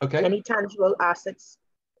assets. Okay. Any tangible assets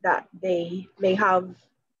that they may have.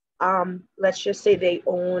 Let's just say they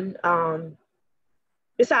own,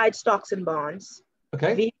 besides stocks and bonds,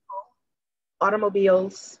 okay, vehicle,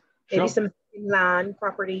 automobiles, maybe sure. some land,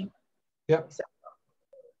 property. Yep.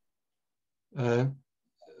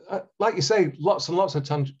 Like you say, lots and lots of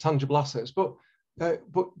tangible assets, but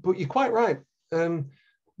you're quite right.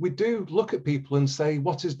 We do look at people and say,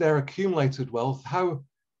 what is their accumulated wealth?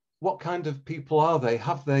 What kind of people are they?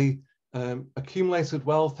 Have they accumulated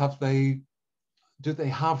wealth? Do they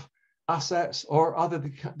have assets, or are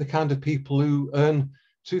they the kind of people who earn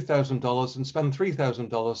 $2,000 and spend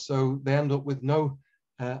 $3,000? So they end up with no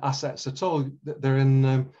assets at all. They're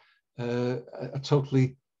in a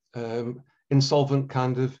totally insolvent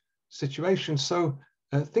kind of situation. So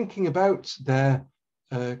thinking about their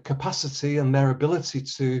capacity and their ability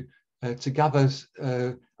to gather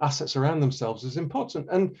assets around themselves is important.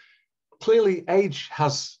 And clearly age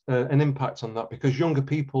has an impact on that, because younger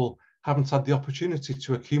people haven't had the opportunity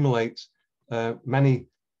to accumulate many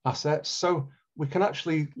assets. So we can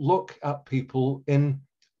actually look at people in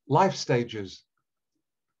life stages.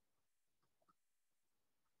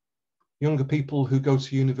 Younger people who go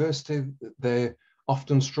to university, they're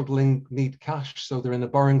often struggling, need cash, so they're in a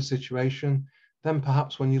borrowing situation. Then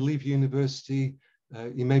perhaps when you leave university,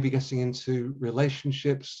 you may be getting into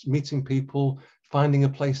relationships, meeting people, finding a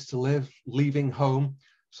place to live, leaving home.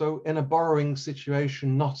 So in a borrowing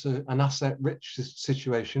situation, not an asset-rich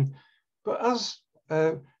situation. But as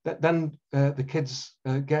then the kids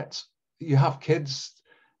you have kids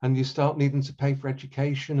and you start needing to pay for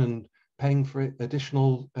education and paying for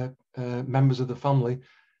additional members of the family.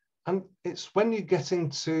 And it's when you're getting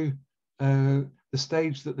to the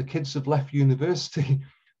stage that the kids have left university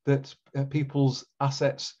that people's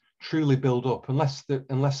assets truly build up, unless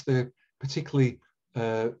they're particularly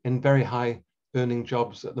in very high earning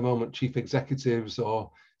jobs at the moment, chief executives or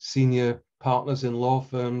senior partners in law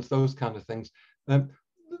firms, those kind of things.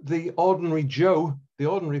 The ordinary Joe, the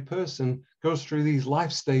ordinary person, goes through these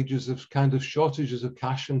life stages of kind of shortages of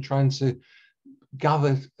cash and trying to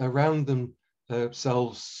gather around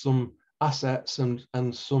themselves some assets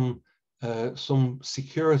and some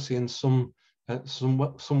security and some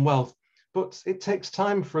wealth. But it takes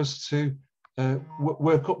time for us to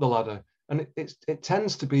work up the ladder, and it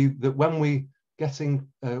tends to be that when we getting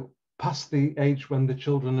past the age when the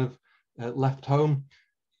children have left home,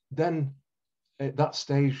 then at that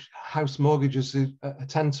stage house mortgages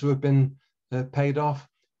tend to have been paid off,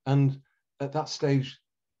 and at that stage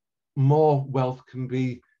more wealth can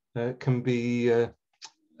be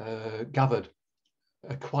gathered,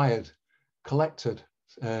 acquired, collected,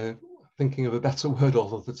 thinking of a better word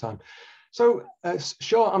all of the time. So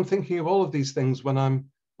sure, I'm thinking of all of these things when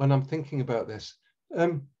I'm thinking about this.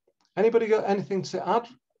 Anybody got anything to add?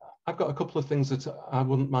 I've got a couple of things that I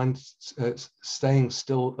wouldn't mind staying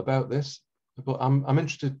still about this, but I'm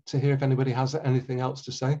interested to hear if anybody has anything else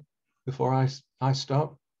to say before I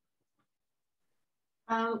start.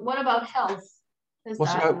 What about health?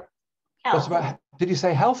 What about, did you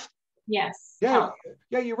say health? Yes. Yeah, health.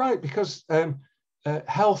 Yeah, you're right, because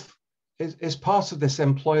health is part of this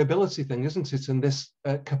employability thing, isn't it? And this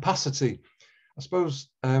capacity. I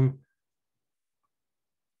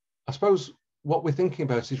suppose what we're thinking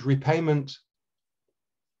about is repayment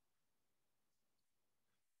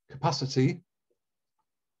capacity,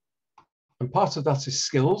 and part of that is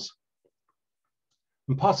skills,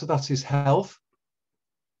 and part of that is health,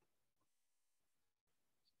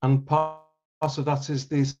 and part of that is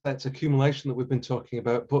this accumulation that we've been talking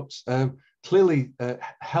about. But clearly,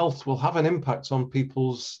 health will have an impact on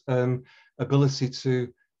people's ability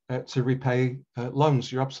to repay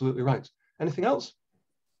loans. You're absolutely right. Anything else?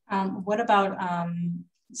 What about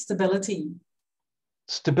stability?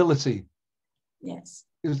 Stability. Yes.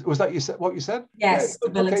 Was that what you said? Yes, yeah,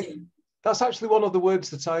 stability. Okay. that's actually one of the words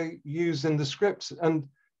that I use in the script. And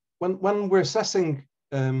when we're assessing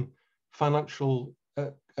financial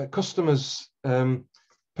customers,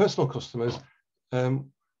 personal customers,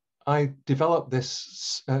 I developed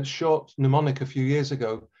this short mnemonic a few years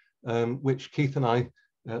ago, which Keith and I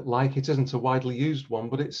like. It isn't a widely used one,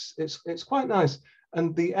 but it's quite nice.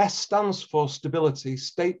 And the S stands for stability,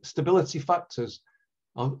 stability factors.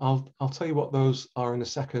 I'll tell you what those are in a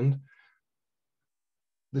second.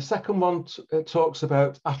 The second one talks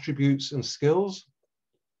about attributes and skills.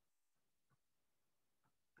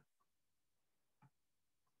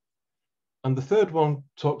 And the third one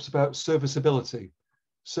talks about serviceability.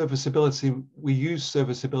 Serviceability, we use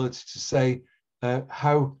serviceability to say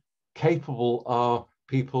how capable are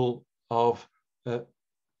people of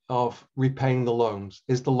repaying the loans.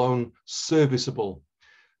 Is the loan serviceable?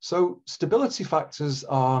 So stability factors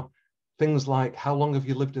are things like how long have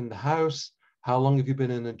you lived in the house? How long have you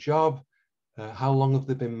been in a job? How long have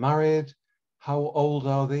they been married? How old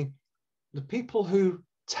are they? The people who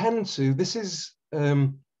tend to, this is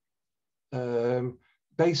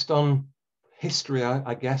based on history,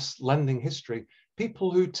 I guess, lending history,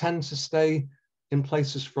 people who tend to stay in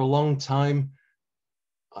places for a long time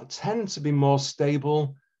tend to be more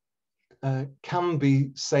stable, can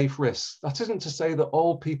be safe risks. That isn't to say that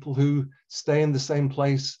all people who stay in the same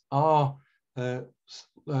place are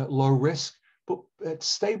low risk, but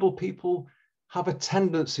stable people have a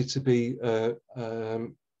tendency to be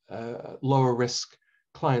lower risk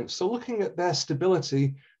clients. So looking at their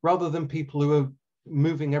stability, rather than people who are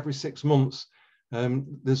moving every 6 months,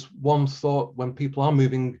 there's one thought when people are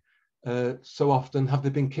moving so often, have they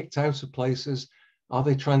been kicked out of places? Are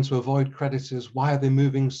they trying to avoid creditors? Why are they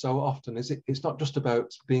moving so often? It's not just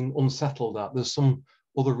about being unsettled, that there's some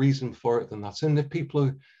other reason for it than that. And if people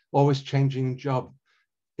are always changing job,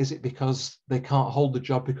 is it because they can't hold the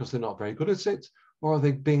job because they're not very good at it? Or are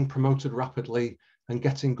they being promoted rapidly and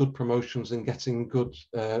getting good promotions and getting good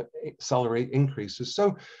salary increases?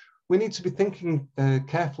 So we need to be thinking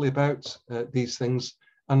carefully about these things,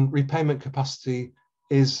 and repayment capacity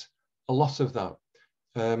is a lot of that.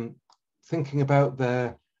 Thinking about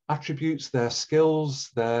their attributes, their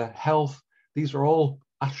skills, their health, these are all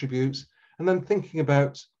attributes, and then thinking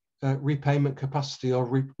about repayment capacity or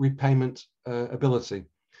repayment ability.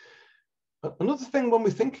 Another thing when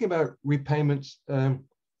we're thinking about repayment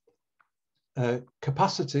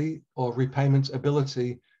capacity or repayment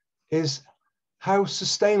ability is how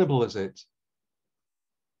sustainable is it?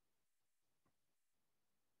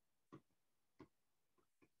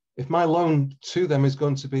 If my loan to them is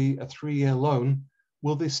going to be a 3-year loan,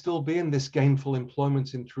 will they still be in this gainful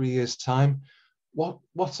employment in 3 years' time? What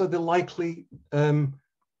are the likely,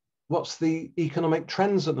 what's the economic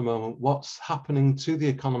trends at the moment? What's happening to the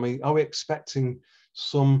economy? Are we expecting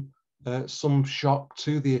some shock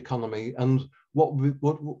to the economy? And what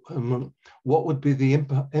would be the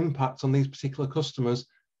impact on these particular customers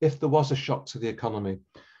if there was a shock to the economy?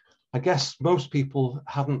 I guess most people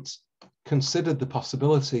hadn't considered the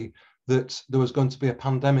possibility that there was going to be a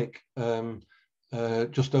pandemic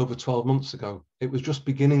just over 12 months ago. It was just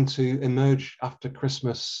beginning to emerge after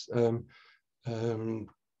Christmas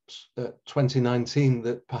 2019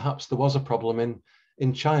 that perhaps there was a problem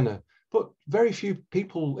in China. But very few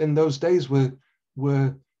people in those days were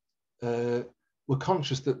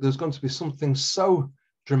conscious that there's going to be something so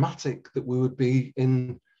dramatic that we would be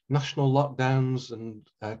in national lockdowns and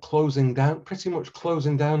pretty much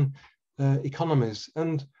closing down economies.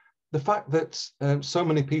 And the fact that so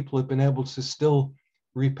many people have been able to still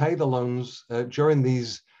repay the loans during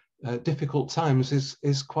these difficult times is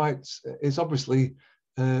obviously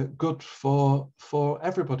good for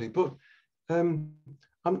everybody. But I'm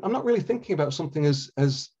not really thinking about something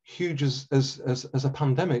as huge as a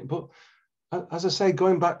pandemic. But as I say,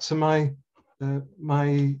 going back to my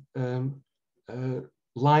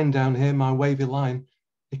line down here, my wavy line,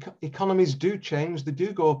 economies do change, they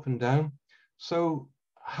do go up and down. So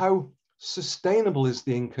how sustainable is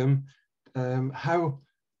the income? How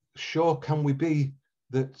sure can we be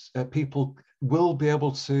that people will be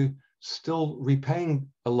able to still repaying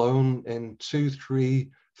a loan in 2, 3,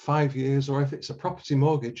 5 years, or if it's a property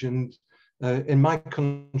mortgage? And in my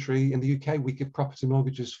country, in the UK, we give property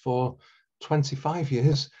mortgages for 25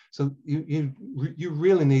 years. So you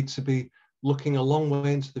really need to be looking a long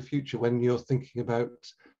way into the future when you're thinking about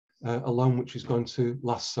a loan which is going to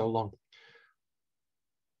last so long.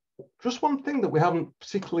 Just one thing that we haven't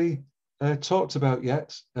particularly talked about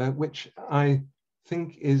yet, which I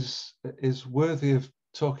think is worthy of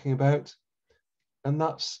talking about, and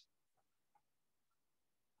that's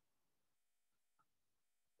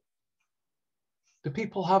Do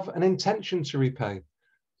people have an intention to repay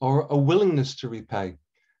or a willingness to repay?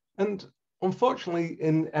 And unfortunately,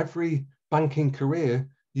 in every banking career,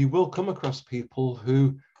 you will come across people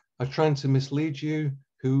who are trying to mislead you,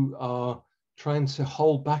 who are trying to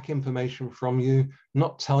hold back information from you,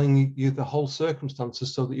 not telling you the whole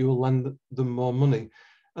circumstances so that you will lend them more money.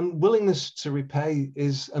 And willingness to repay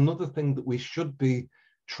is another thing that we should be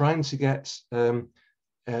trying to get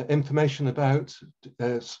information about.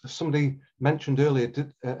 Somebody mentioned earlier,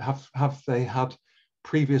 have they had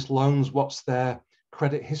previous loans? What's their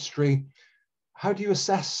credit history? How do you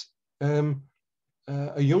assess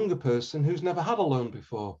a younger person who's never had a loan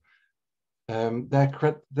before?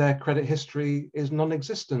 Their credit history is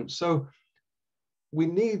non-existent. So we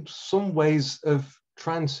need some ways of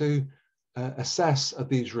trying to assess, are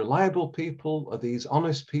these reliable people? Are these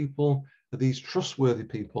honest people? Are these trustworthy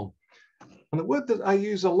people? And the word that I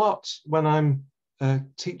use a lot when I'm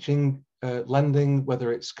teaching lending,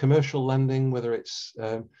 whether it's commercial lending, whether it's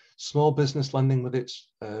small business lending, whether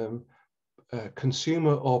it's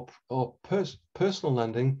consumer or personal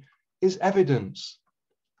lending, is evidence.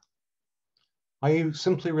 Are you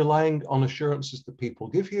simply relying on assurances that people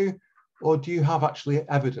give you, or do you have actually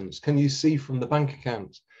evidence? Can you see from the bank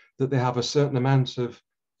account that they have a certain amount of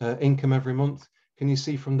income every month? Can you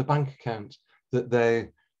see from the bank account that they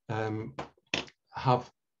have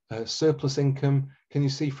surplus income? Can you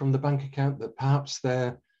see from the bank account that perhaps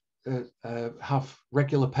they have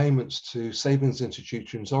regular payments to savings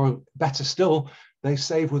institutions, or better still, they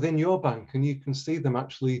save within your bank and you can see them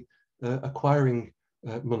actually acquiring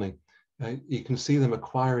money? You can see them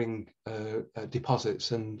acquiring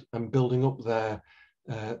deposits and building up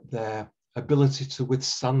their ability to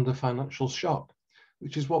withstand a financial shock,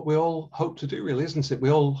 which is what we all hope to do, really, isn't it?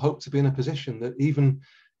 We all hope to be in a position that even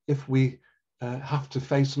if we have to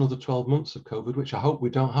face another 12 months of COVID, which I hope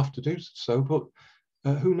we don't have to do so, but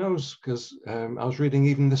who knows? Because I was reading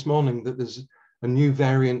even this morning that there's a new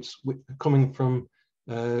variant coming from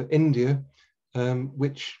India,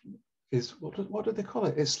 which is, what do they call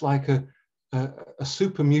it? It's like a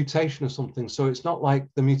super mutation or something. So it's not like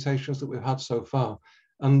the mutations that we've had so far,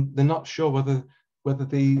 and they're not sure whether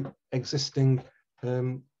the existing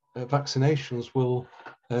vaccinations will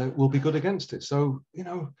be good against it. So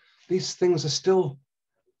these things are still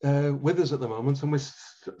with us at the moment, and we're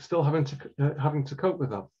still having to cope with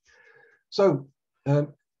that. So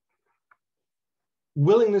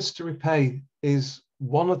willingness to repay is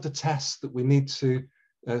one of the tests that we need to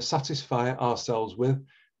satisfy ourselves with.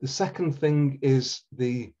 The second thing is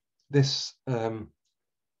this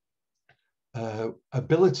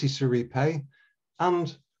ability to repay,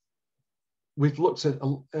 and we've looked at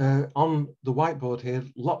on the whiteboard here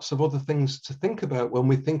lots of other things to think about when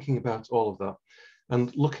we're thinking about all of that,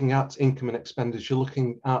 and looking at income and expenditure,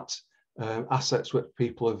 looking at assets which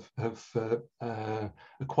people have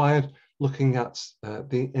acquired, looking at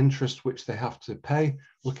the interest which they have to pay,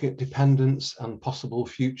 looking at dependents and possible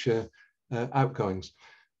future outgoings.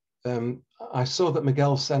 I saw that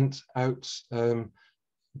Miguel sent out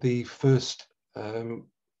the first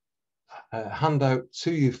handout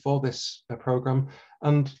to you for this program,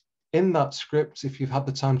 and in that script, if you've had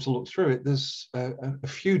the time to look through it, there's a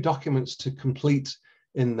few documents to complete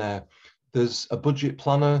in there. There's a budget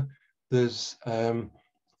planner, there's a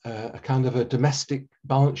kind of a domestic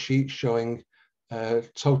balance sheet showing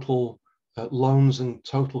total loans and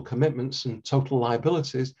total commitments and total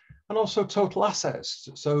liabilities, and also total assets.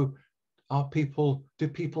 So do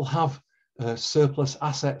people have surplus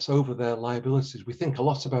assets over their liabilities? We think a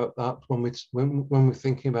lot about that when we're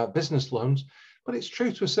thinking about business loans, but it's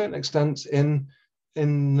true to a certain extent in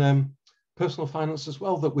personal finance as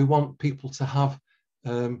well, that we want people to have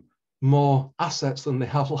more assets than they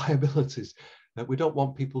have liabilities. We don't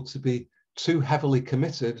want people to be too heavily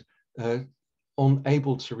committed,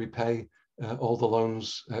 unable to repay all the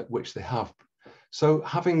loans which they have. So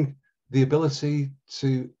having the ability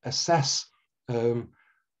to assess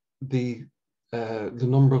the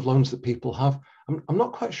number of loans that people have. I'm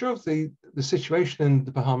not quite sure of the situation in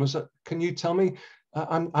the Bahamas. Can you tell me?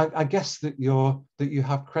 I guess that you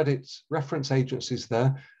have credit reference agencies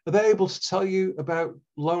there. Are they able to tell you about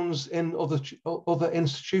loans in other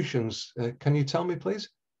institutions? Can you tell me, please?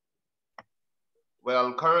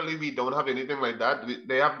 Well, currently we don't have anything like that.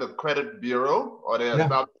 They have the credit bureau, or they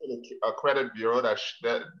established a credit bureau that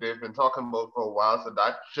they've been talking about for a while. So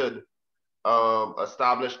that should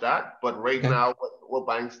establish that. But right now, what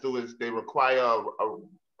banks do is they require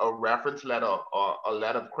a reference letter or a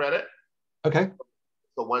letter of credit. Okay.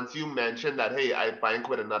 So once you mention that, hey, I bank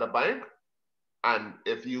with another bank, and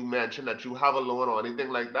if you mention that you have a loan or anything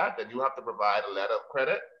like that, then you have to provide a letter of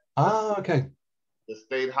credit. Ah, okay. the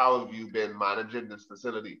state, how have you been managing this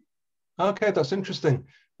facility? Okay, that's interesting.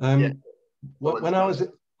 Yeah. When I was,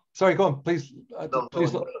 sorry, go on, please. No,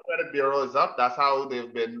 please. so the credit bureau is up. That's how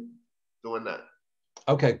they've been doing that.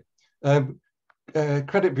 Okay.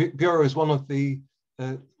 Credit bureau is one of the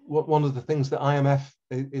things that IMF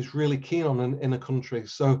is really keen on in a country.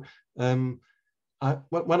 So when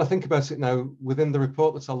I think about it now, within the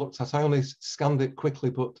report that I looked at, I only scanned it quickly,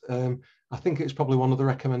 but I think it's probably one of the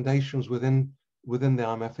recommendations within the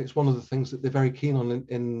IMF. It's one of the things that they're very keen on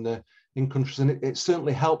in countries, and it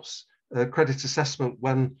certainly helps credit assessment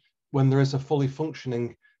when there is a fully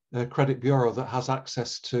functioning credit bureau that has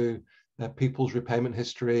access to people's repayment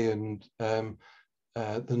history and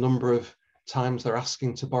the number of times they're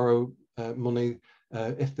asking to borrow money,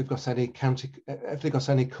 if they've got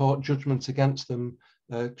any court judgments against them,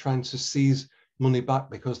 trying to seize money back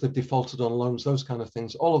because they've defaulted on loans, those kind of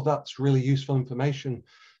things. All of that's really useful information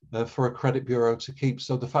for a credit bureau to keep.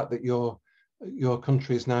 So the fact that your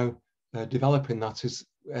country is now developing that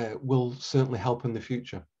will certainly help in the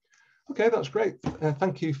future. Okay, that's great.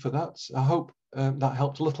 Thank you for that. I hope that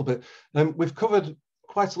helped a little bit. We've covered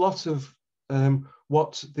quite a lot of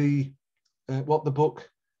what the book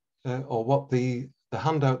or what the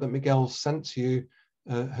handout that Miguel sent to you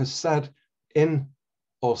has said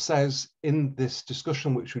says in this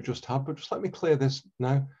discussion which we just had. But just let me clear this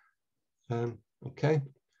now. Okay,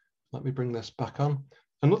 let me bring this back on.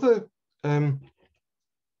 Another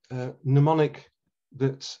mnemonic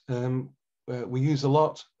that we use a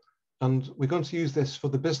lot, and we're going to use this for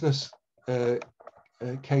the business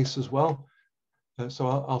case as well. So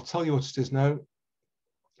I'll tell you what it is now.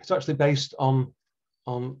 It's actually based on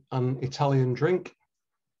an Italian drink.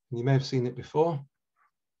 You may have seen it before.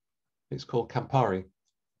 It's called Campari.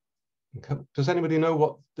 Does anybody know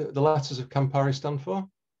what the letters of Campari stand for?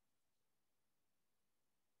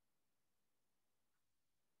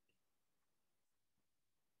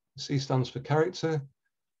 C stands for character.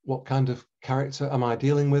 What kind of character am I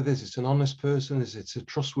dealing with? Is it an honest person? Is it a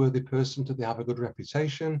trustworthy person? Do they have a good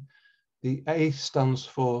reputation? The A stands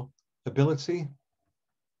for ability.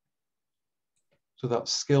 So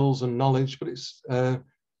that's skills and knowledge, but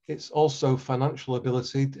it's also financial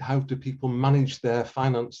ability. How do people manage their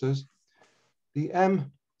finances? The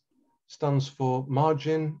M stands for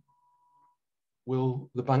margin. Will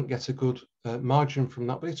the bank get a good margin from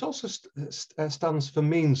that? But it also stands for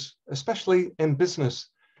means, especially in business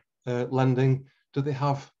lending. Do they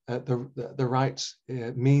have the right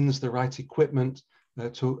means, the right equipment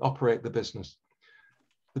to operate the business?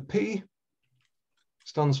 The P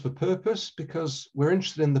stands for purpose, because we're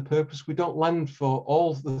interested in the purpose. We don't lend for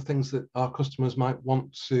all the things that our customers might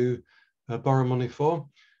want to borrow money for.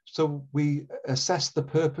 So we assess the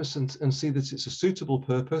purpose and see that it's a suitable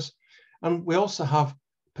purpose. And we also have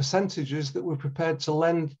percentages that we're prepared to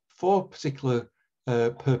lend for particular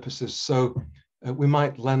purposes. So we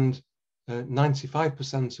might lend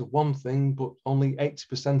 95% of one thing, but only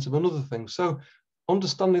 80% of another thing. So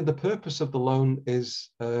understanding the purpose of the loan is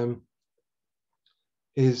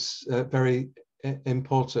very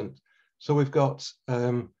important. So we've got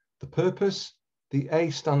the purpose. The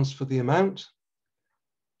A stands for the amount.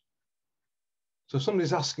 So if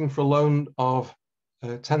somebody's asking for a loan of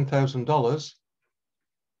 $10,000,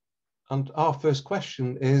 and our first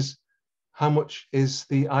question is, how much is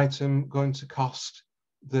the item going to cost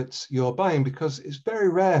that you're buying? Because it's very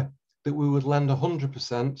rare that we would lend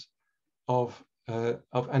 100% of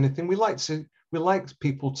anything. We like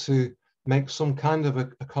people to make some kind of a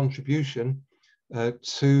contribution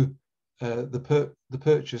to the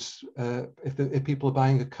purchase. If people are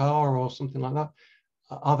buying a car or something like that,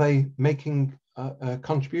 are they making a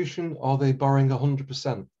contribution, or are they borrowing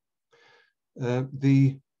 100%?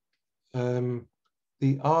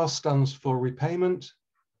 The R stands for repayment,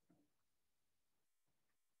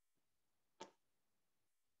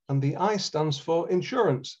 and the I stands for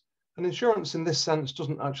insurance. And insurance in this sense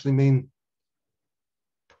doesn't actually mean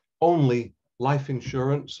only life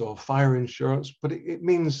insurance or fire insurance, but it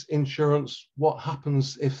means insurance. What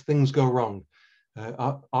happens if things go wrong?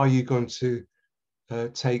 Are you going to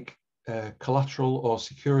take collateral or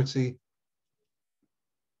security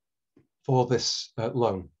for this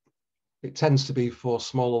loan? It tends to be for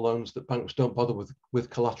smaller loans that banks don't bother with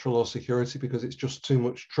collateral or security because it's just too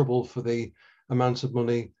much trouble for the amount of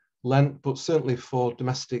money lent. But certainly for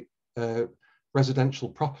domestic residential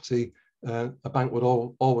property, a bank would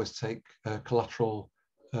always take collateral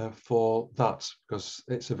for that, because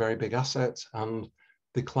it's a very big asset, and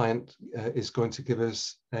the client is going to give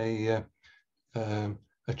us a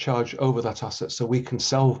charge over that asset, so we can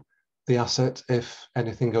sell the asset if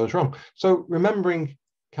anything goes wrong. So remembering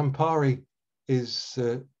Campari is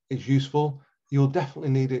useful. You'll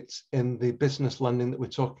definitely need it in the business lending that we're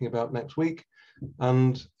talking about next week.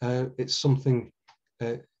 And it's something,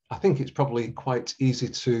 I think it's probably quite easy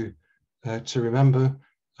to remember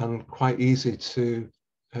and quite easy to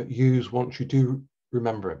use once you do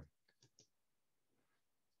remember it.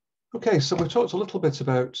 Okay, so we talked a little bit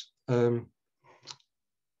about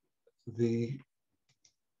the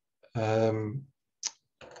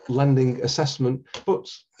lending assessment, but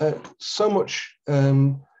so much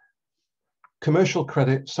commercial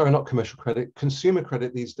credit, sorry, not commercial credit, consumer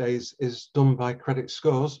credit these days is done by credit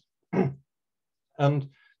scores. And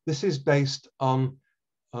this is based on,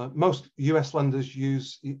 most US lenders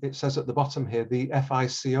use, it says at the bottom here, the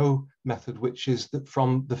FICO method, which is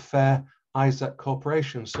from the Fair Isaac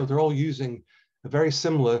Corporation. So they're all using a very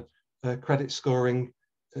similar credit scoring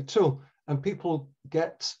tool. And people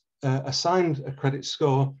get assigned a credit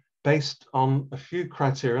score based on a few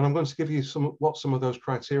criteria. And I'm going to give you what some of those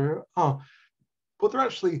criteria are. But they're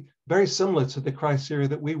actually very similar to the criteria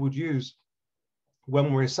that we would use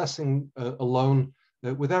when we're assessing a loan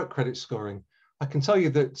without credit scoring. I can tell you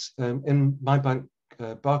that in my bank,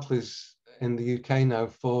 Barclays in the UK now,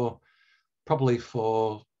 probably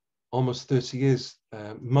for almost 30 years,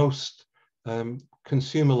 most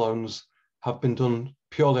consumer loans have been done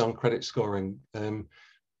purely on credit scoring.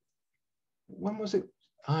 When was it?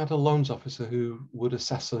 I had a loans officer who would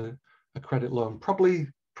assess a credit loan. Probably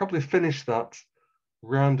finished that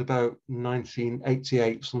round about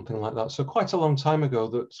 1988, something like that. So quite a long time ago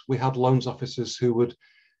that we had loans officers who would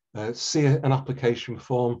see an application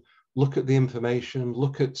form, look at the information,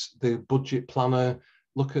 look at the budget planner,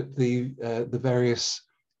 look at the various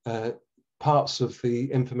parts of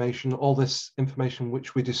the information, all this information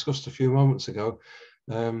which we discussed a few moments ago,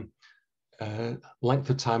 length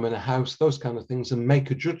of time in a house, those kind of things, and make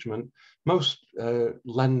a judgment. Most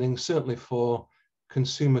lending, certainly for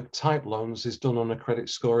consumer type loans, is done on a credit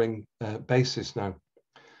scoring basis now.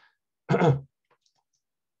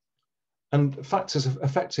 And factors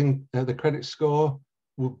affecting the credit score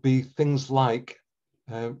would be things like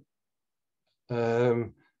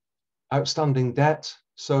outstanding debt.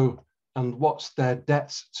 So, and what's their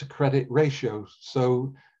debt to credit ratio?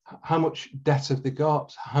 So how much debt have they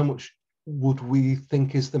got? How much would we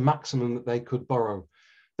think is the maximum that they could borrow?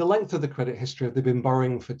 The length of the credit history, have they been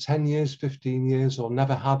borrowing for 10 years, 15 years, or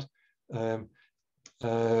never had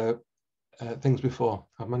things before?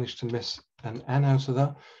 I've managed to miss an N out of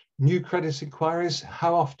that. New credit inquiries,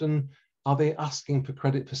 how often are they asking for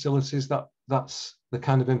credit facilities? That's the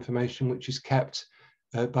kind of information which is kept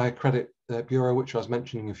by a credit bureau, which I was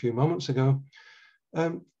mentioning a few moments ago.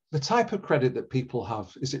 The type of credit that people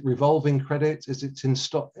have, is it revolving credit? Is it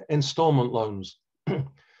installment loans?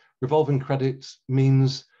 Revolving credit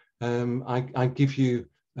means I give you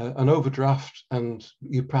an overdraft and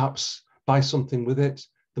you perhaps buy something with it.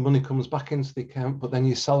 The money comes back into the account, but then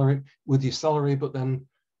your salary, but then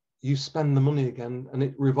you spend the money again and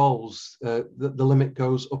it revolves, the limit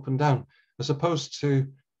goes up and down, as opposed to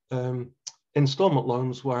installment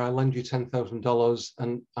loans where I lend you $10,000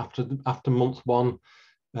 and after month one,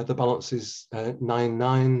 the balance is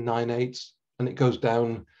 9998 and it goes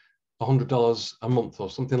down $100 a month or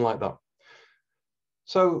something like that.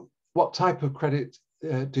 So what type of credit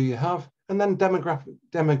do you have? And then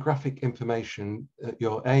demographic information,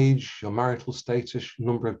 your age, your marital status,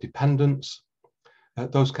 number of dependents,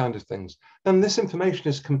 those kind of things. Then this information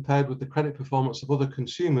is compared with the credit performance of other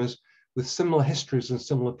consumers with similar histories and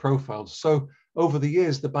similar profiles. So over the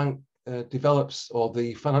years, the bank develops, or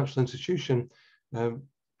the financial institution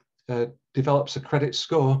develops a credit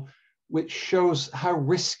score which shows how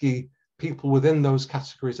risky people within those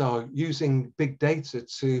categories are, using big data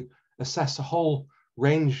to assess a whole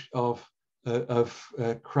range of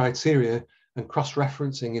criteria and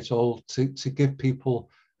cross-referencing it all to give people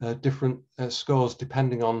different scores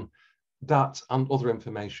depending on that and other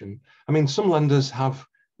information. I mean, some lenders have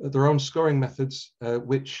their own scoring methods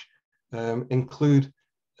which include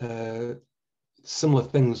similar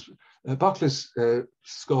things. Barclays'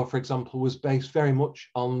 score, for example, was based very much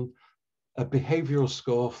on a behavioural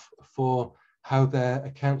score for how their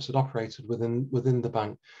accounts had operated within the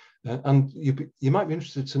bank. And you might be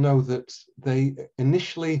interested to know that they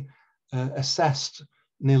initially assessed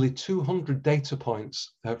nearly 200 data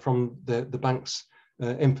points from the bank's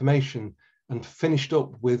information and finished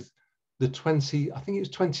up with the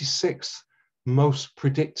 26 most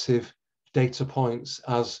predictive data points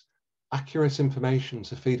as accurate information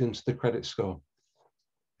to feed into the credit score.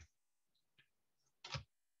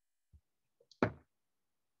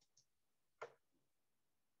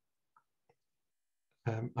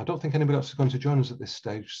 I don't think anybody else is going to join us at this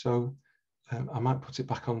stage, so I might put it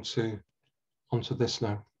back onto this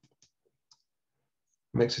now.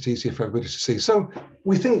 Makes it easier for everybody to see. So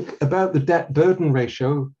we think about the debt burden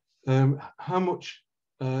ratio. How much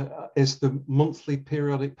is the monthly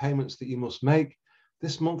periodic payments that you must make?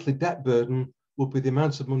 This monthly debt burden will be the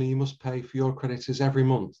amount of money you must pay for your creditors every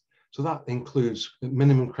month. So that includes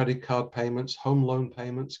minimum credit card payments, home loan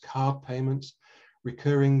payments, card payments,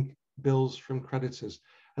 recurring bills from creditors.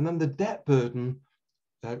 And then the debt burden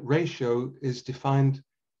ratio is defined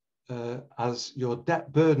as your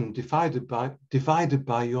debt burden divided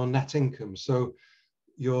by your net income. So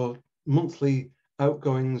your monthly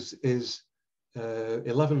outgoings is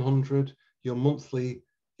 1,100, your monthly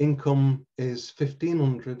income is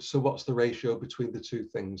 1,500. So what's the ratio between the two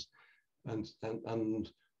things? And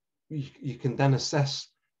you can then assess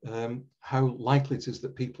how likely it is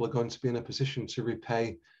that people are going to be in a position to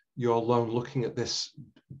repay your loan, looking at this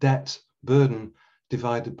debt burden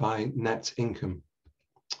divided by net income.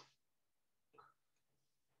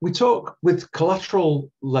 We talk with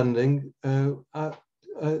collateral lending,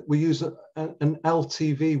 we use an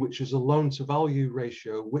LTV, which is a loan to value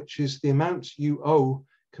ratio, which is the amount you owe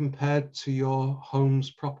compared to your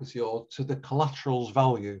home's property or to the collateral's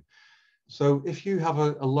value. So if you have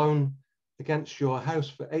a loan against your house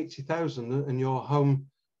for 80,000 and your home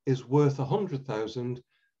is worth 100,000,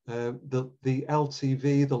 the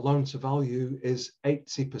LTV, the loan to value, is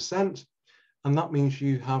 80%, and that means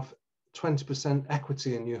you have 20%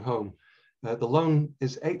 equity in your home. The loan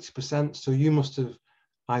is 80%, so you must have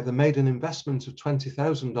either made an investment of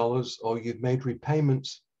 $20,000 or you've made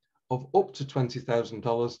repayments of up to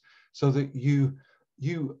 $20,000, so that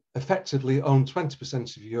you effectively own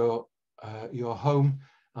 20% of your home,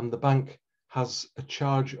 and the bank has a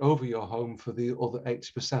charge over your home for the other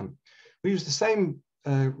 80%. We use the same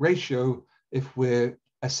ratio if we're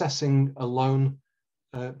assessing a loan,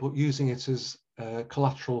 but using it as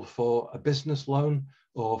collateral for a business loan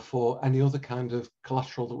or for any other kind of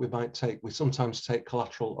collateral that we might take. We sometimes take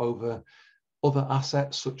collateral over other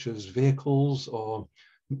assets such as vehicles or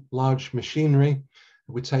large machinery.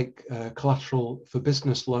 We take collateral for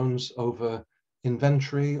business loans over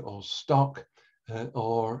inventory or stock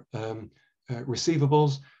or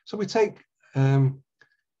receivables. So we take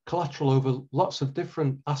collateral over lots of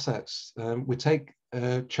different assets. We take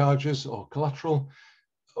charges or collateral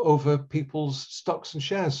over people's stocks and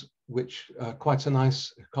shares, which are quite a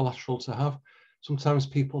nice collateral to have. Sometimes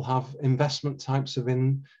people have investment types of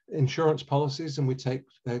insurance policies, and we take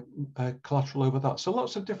collateral over that. So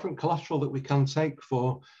lots of different collateral that we can take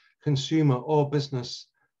for consumer or business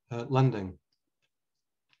lending.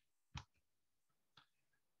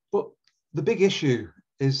 But the big issue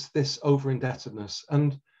is this over-indebtedness.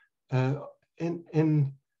 And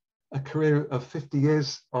in a career of 50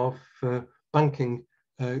 years of banking,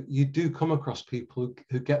 you do come across people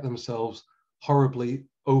who get themselves horribly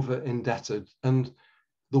over-indebted, and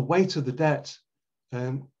the weight of the debt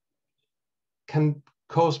can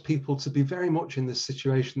cause people to be very much in this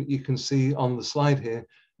situation that you can see on the slide here,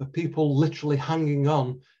 of people literally hanging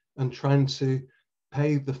on and trying to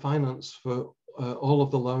pay the finance for all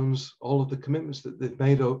of the loans, all of the commitments that they've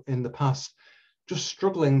made in the past, just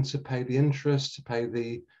struggling to pay the interest, to pay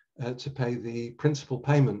the principal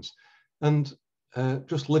payments, and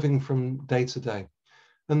just living from day to day.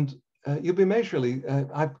 And you'll be amazed, really.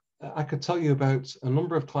 I could tell you about a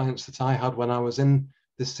number of clients that I had when I was in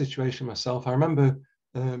this situation myself. I remember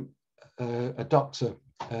a doctor,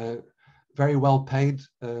 very well paid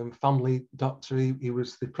family doctor. He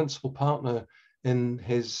was the principal partner in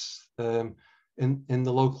his in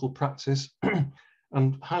the local practice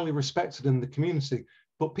and highly respected in the community.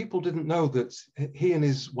 But people didn't know that he and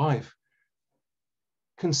his wife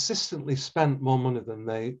consistently spent more money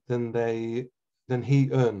than he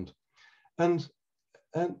earned, and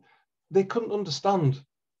they couldn't understand.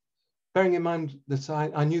 Bearing in mind that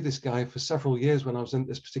I knew this guy for several years when I was in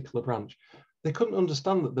this particular branch, they couldn't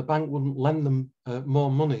understand that the bank wouldn't lend them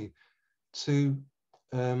more money to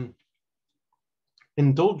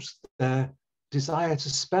indulge their desire to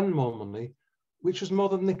spend more money, which was more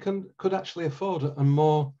than they could actually afford, and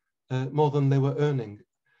more than they were earning.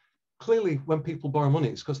 Clearly, when people borrow money,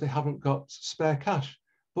 it's because they haven't got spare cash.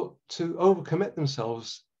 But to overcommit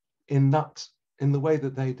themselves in the way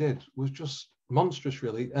that they did was just monstrous,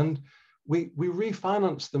 really. And we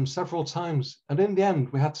refinanced them several times. And in the end,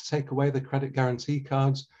 we had to take away the credit guarantee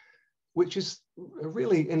cards, which is a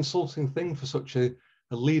really insulting thing for such a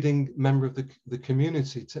leading member of the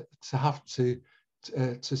community to have to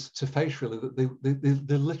face, really, that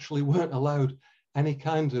they literally weren't allowed any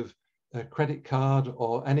kind of credit card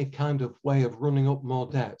or any kind of way of running up more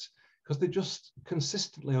debt because they just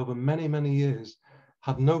consistently over many, many years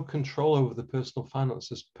had no control over the personal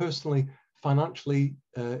finances, financially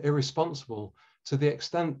irresponsible to the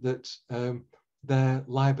extent that their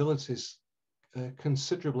liabilities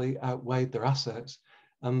considerably outweighed their assets,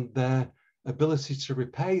 and their ability to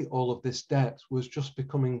repay all of this debt was just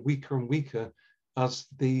becoming weaker and weaker as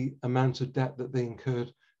the amount of debt that they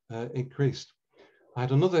incurred increased. I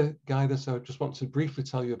had another guy that I just want to briefly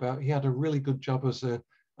tell you about. He had a really good job as an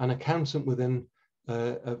accountant within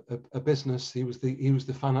a business. He was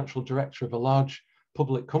the financial director of a large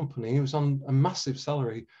public company. He was on a massive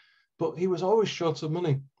salary, but he was always short of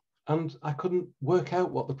money. And I couldn't work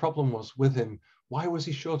out what the problem was with him. Why was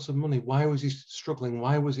he short of money? Why was he struggling?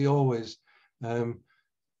 Why was he always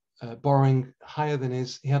borrowing higher than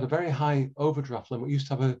he had a very high overdraft limit. We used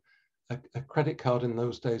to have a credit card in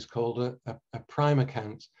those days called a prime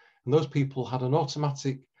account. And those people had an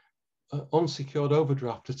automatic unsecured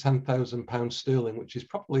overdraft to £10,000 sterling, which is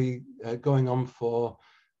probably going on for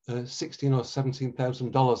 $16,000 or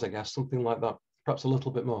 $17,000, I guess, something like that, perhaps a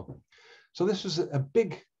little bit more. So this was a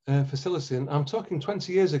big facility, and I'm talking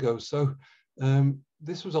 20 years ago. So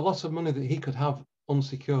this was a lot of money that he could have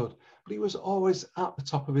unsecured, but he was always at the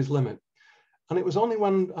top of his limit. And it was only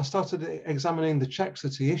when I started examining the checks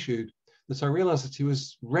that he issued that I realized that he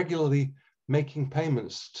was regularly making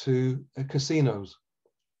payments to casinos.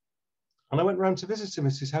 And I went round to visit him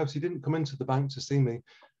at his house. He didn't come into the bank to see me.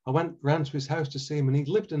 I went round to his house to see him, and he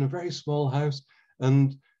lived in a very small house,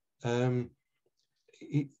 and there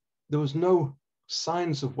was no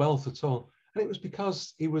signs of wealth at all. And it was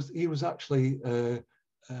because he was actually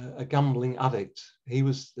a gambling addict. He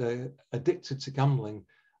was addicted to gambling,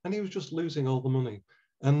 and he was just losing all the money.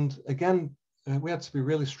 And again, we had to be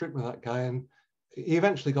really strict with that guy, and he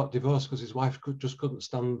eventually got divorced because his wife just couldn't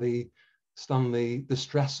stand the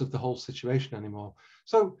stress of the whole situation anymore.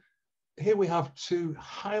 So here we have two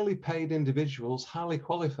highly paid individuals, highly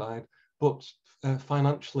qualified, but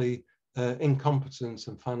financially incompetent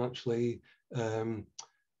and financially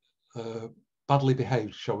badly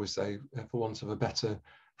behaved, shall we say, for want of a better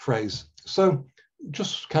phrase. So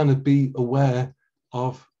just kind of be aware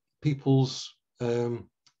of people's,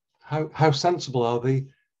 how sensible are they?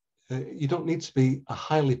 You don't need to be a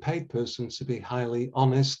highly paid person to be highly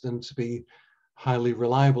honest and to be highly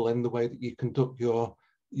reliable in the way that you conduct your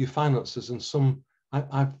finances. And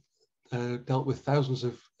I've dealt with thousands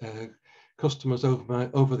of customers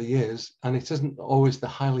over the years, and it isn't always the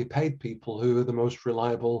highly paid people who are the most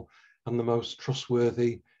reliable and the most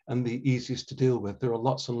trustworthy and the easiest to deal with. There are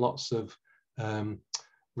lots and lots of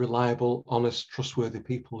reliable, honest, trustworthy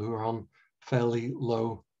people who are on fairly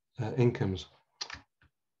low incomes.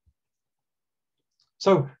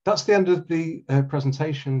 So that's the end of the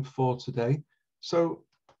presentation for today. So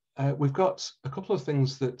we've got a couple of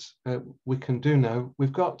things that we can do now.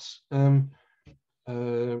 We've got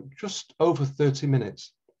just over 30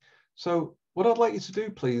 minutes. So what I'd like you to do,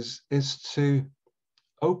 please, is to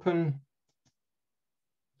open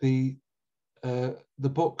the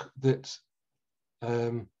book that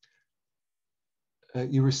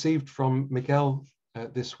you received from Miguel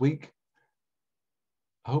this week.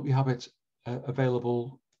 I hope you have it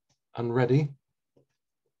available and ready.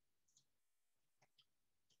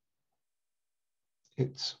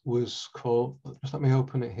 It was called, just let me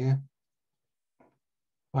open it here.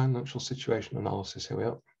 Financial Situation Analysis, here we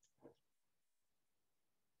are.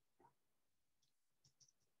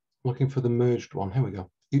 Looking for the merged one, here we go.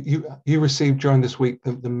 You received during this week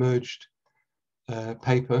the merged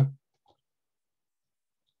paper,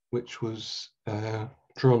 which was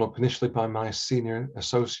drawn up initially by my senior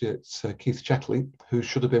associate, Keith Checkley, who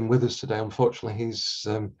should have been with us today. Unfortunately,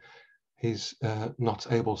 he's not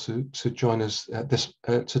able to join us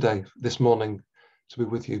this morning to be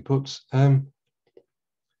with you. But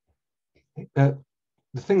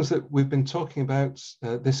the things that we've been talking about,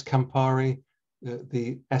 this Campari,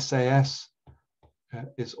 the SAS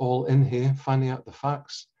is all in here, finding out the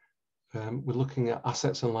facts. We're looking at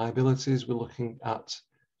assets and liabilities. We're looking at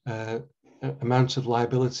amount of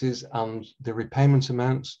liabilities and the repayment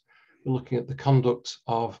amounts. We're looking at the conduct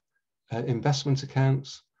of investment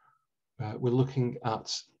accounts. We're looking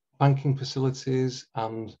at banking facilities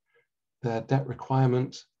and their debt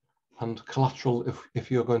requirement and collateral if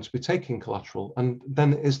you're going to be taking collateral. And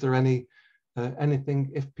then is there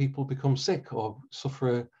anything if people become sick or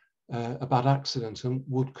suffer a bad accident and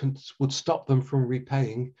would stop them from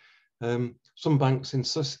repaying? Some banks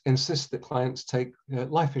insist that clients take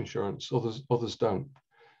life insurance, others don't.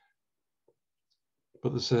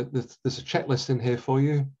 But there's a checklist in here for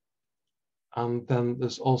you, and then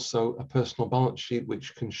there's also a personal balance sheet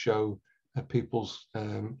which can show people's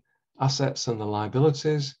assets and the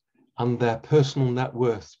liabilities, and their personal net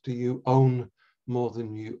worth. Do you own more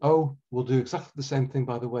than you owe? We'll do exactly the same thing,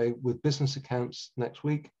 by the way, with business accounts next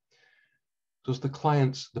week. Does the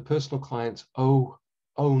personal client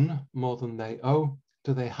own more than they owe?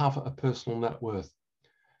 Do they have a personal net worth?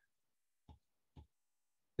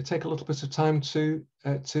 It takes a little bit of time to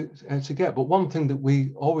get, but one thing that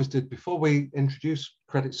we always did before we introduced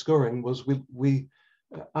credit scoring was we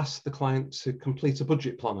asked the client to complete a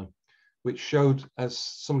budget planner, which showed, as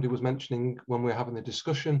somebody was mentioning when we were having the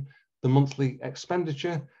discussion, the monthly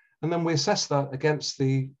expenditure, and then we assessed that against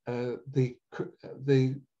the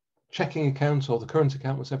checking account or the current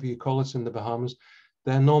account, whatever you call it in the Bahamas,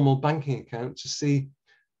 their normal banking account, to see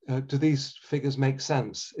do these figures make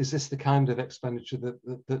sense? Is this the kind of expenditure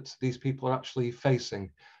that these people are actually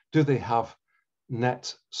facing? Do they have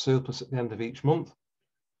net surplus at the end of each month?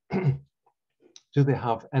 Do they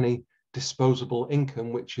have any disposable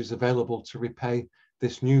income which is available to repay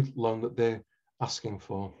this new loan that they're asking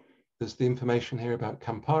for? There's the information here about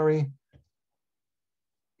Campari.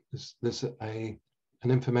 There's an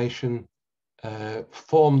information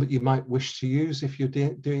form that you might wish to use if you're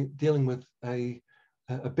dealing with a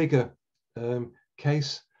bigger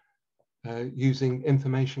case, using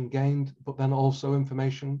information gained, but then also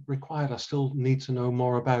information required. I still need to know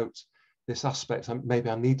more about this aspect, and maybe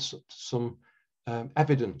I need some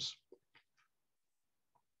evidence.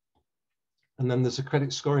 And then there's a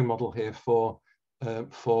credit scoring model here for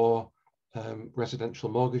residential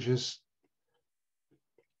mortgages,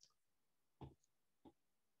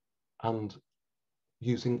 and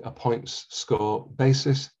using a points score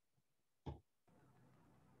basis.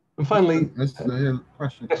 And finally, that's the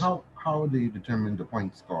question. Yes. How do you determine the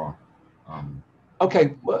point score?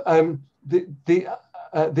 Okay, the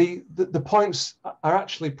points are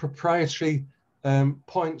actually proprietary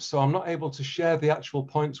points, so I'm not able to share the actual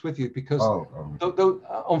points with you because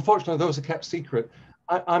unfortunately those are kept secret.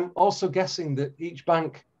 I'm also guessing that each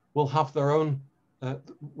bank will have their own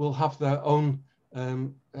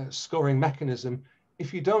scoring mechanism.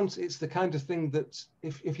 If you don't, it's the kind of thing that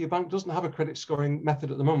if your bank doesn't have a credit scoring method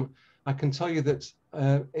at the moment, I can tell you that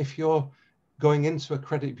if you're going into a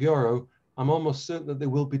credit bureau, I'm almost certain that they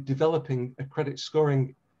will be developing a credit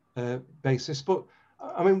scoring basis. But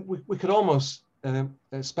I mean, we could almost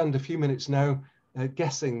spend a few minutes now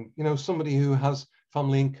guessing. You know, somebody who has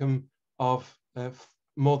family income of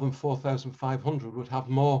more than 4,500 would have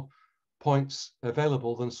more points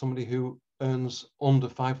available than somebody who earns under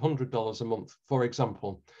 $500 a month, for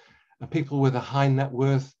example. And people with a high net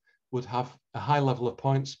worth would have a high level of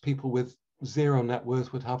points. People with zero net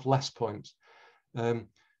worth would have less points.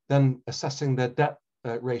 Then assessing their debt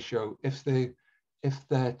ratio, if their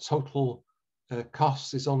total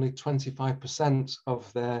cost is only 25%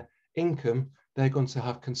 of their income, they're going to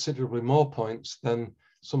have considerably more points than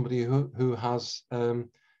somebody who has a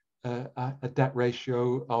debt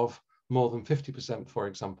ratio of more than 50%, for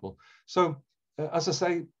example. So, as I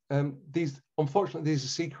say, unfortunately, these are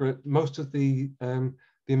secret. Most of the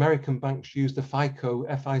American banks use the FICO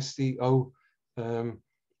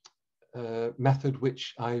method,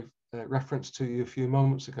 which I referenced to you a few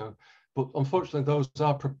moments ago. But unfortunately, those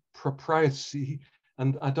are proprietary,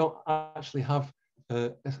 and I don't actually have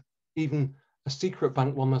even a secret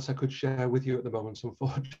bank one that I could share with you at the moment,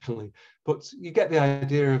 unfortunately. But you get the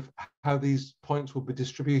idea of how these points will be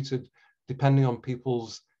distributed depending on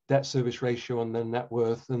people's debt service ratio and their net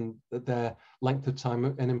worth and their length of time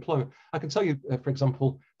in employment. I can tell you, for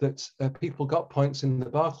example, that people got points in the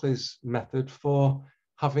Barclays method for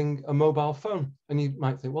having a mobile phone. And you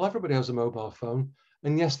might think, well, everybody has a mobile phone.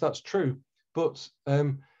 And yes, that's true. But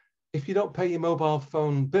if you don't pay your mobile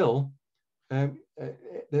phone bill, the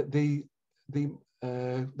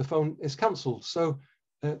phone is cancelled. So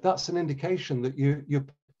that's an indication that you're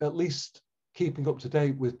at least keeping up to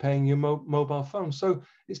date with paying your mobile phone. So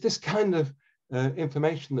it's this kind of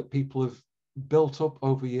information that people have built up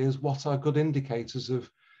over years. What are good indicators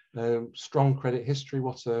of strong credit history?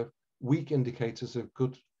 What are weak indicators of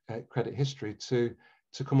good credit history to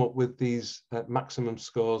come up with these maximum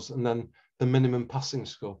scores and then the minimum passing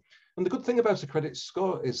score. And the good thing about a credit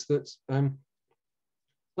score is that,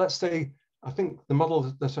 let's say, I think the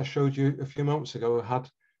model that I showed you a few moments ago had,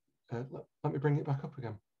 let me bring it back up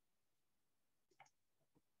again.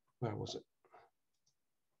 Where was it?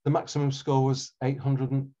 The maximum score was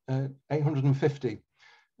 850.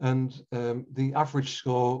 And the average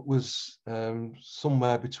score was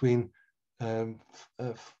somewhere between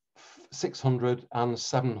 600 and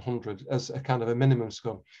 700 as a kind of a minimum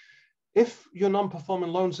score. If your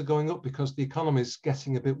non-performing loans are going up because the economy is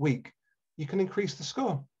getting a bit weak, you can increase the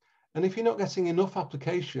score. And if you're not getting enough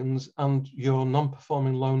applications and your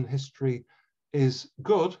non-performing loan history is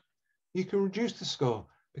good, you can reduce the score,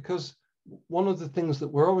 because one of the things that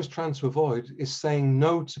we're always trying to avoid is saying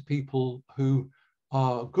no to people who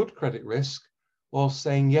are good credit risk, or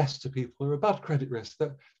saying yes to people who are bad credit risk.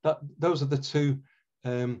 Those are the two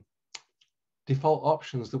default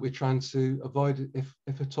options that we're trying to avoid, if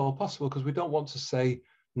at all possible, because we don't want to say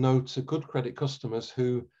no to good credit customers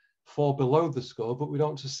who fall below the score, but we don't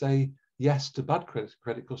want to say yes to bad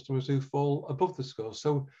credit customers who fall above the score.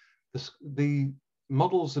 So the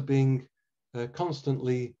models are being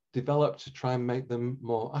constantly developed to try and make them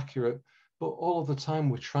more accurate, but all of the time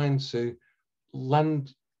we're trying to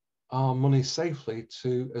lend our money safely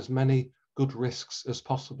to as many good risks as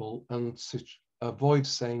possible, and to avoid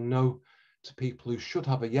saying no to people who should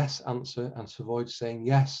have a yes answer, and to avoid saying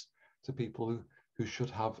yes to people who should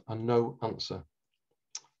have a no answer.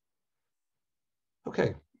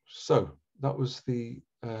 Okay, so that was the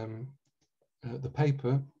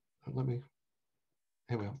paper.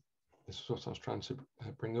 Here we are. This is what I was trying to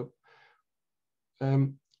bring up.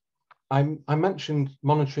 I mentioned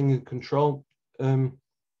monitoring and control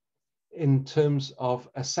in terms of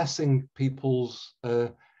assessing people's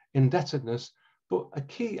indebtedness, but a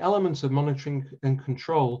key element of monitoring and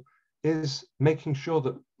control is making sure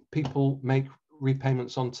that people make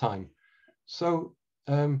repayments on time. So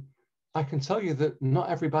I can tell you that not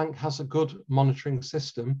every bank has a good monitoring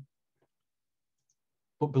system,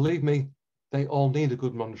 but believe me, they all need a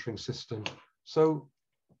good monitoring system. So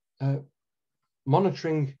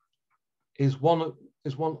monitoring is one.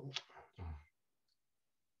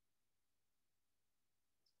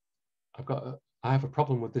 I have a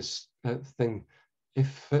problem with this thing.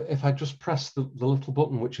 If I just press the little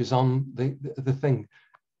button which is on the thing,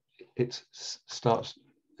 it starts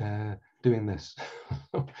doing this.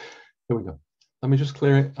 Here we go. Let me just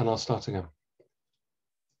clear it and I'll start again.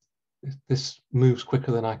 This moves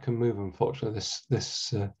quicker than I can move, unfortunately,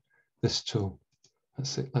 this tool. Let's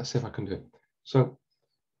see if I can do it. So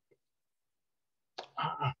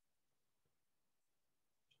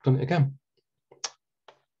done it again.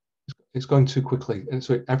 It's going too quickly. And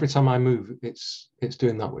so every time I move, it's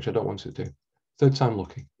doing that, which I don't want it to do. Third time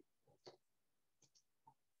lucky.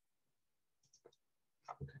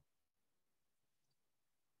 Okay.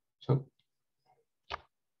 So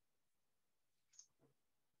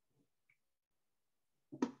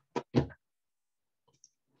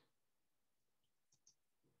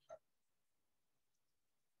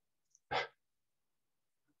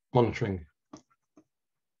monitoring.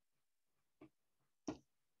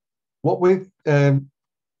 What we're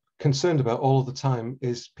concerned about all of the time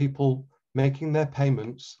is people making their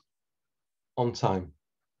payments on time.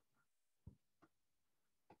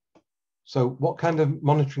 So what kind of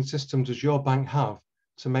monitoring system does your bank have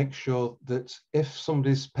to make sure that if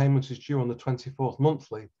somebody's payment is due on the 24th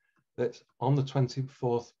monthly, that on the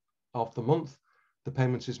 24th of the month, the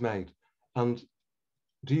payment is made? And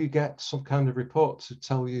do you get some kind of report to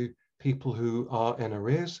tell you people who are in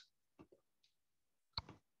arrears?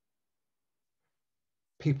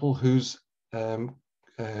 People whose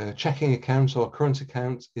checking account or current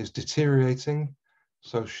account is deteriorating,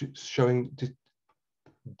 so showing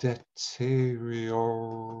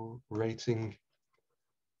deteriorating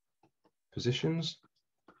positions.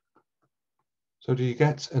 So do you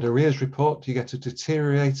get an arrears report? Do you get a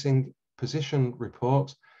deteriorating position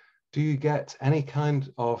report? Do you get any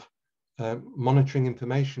kind of monitoring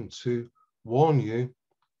information to warn you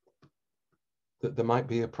that there might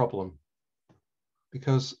be a problem?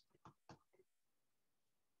 Because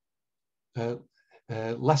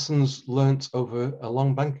lessons learnt over a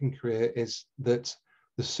long banking career is that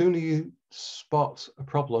the sooner you spot a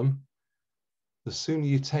problem, the sooner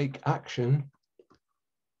you take action,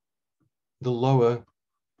 the lower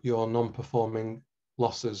your non-performing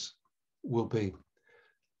losses will be.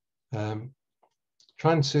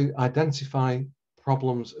 Trying to identify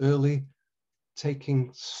problems early,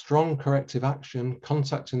 taking strong corrective action,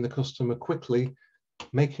 contacting the customer quickly,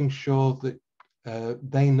 making sure that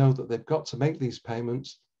they know that they've got to make these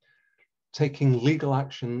payments, taking legal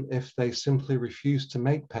action if they simply refuse to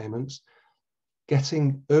make payments,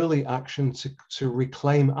 getting early action to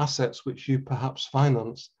reclaim assets which you perhaps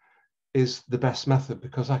finance is the best method.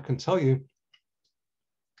 Because I can tell you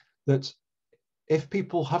that if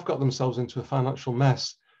people have got themselves into a financial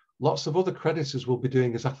mess, lots of other creditors will be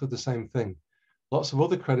doing exactly the same thing. Lots of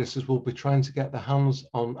other creditors will be trying to get their hands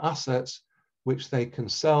on assets which they can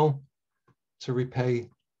sell to repay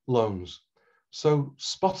loans. So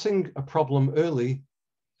spotting a problem early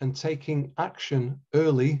and taking action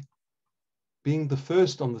early, being the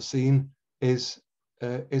first on the scene, is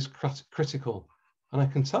is critical. And I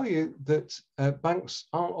can tell you that banks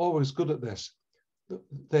aren't always good at this.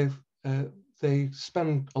 They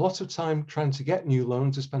spend a lot of time trying to get new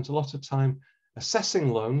loans. They spend a lot of time assessing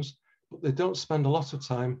loans, but they don't spend a lot of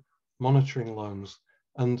time monitoring loans.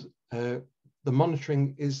 And the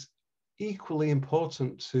monitoring is equally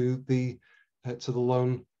important to the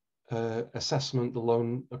loan assessment, the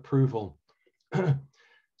loan approval.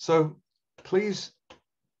 So please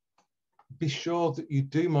be sure that you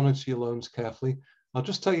do monitor your loans carefully. I'll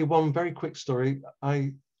just tell you one very quick story.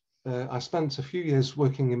 I spent a few years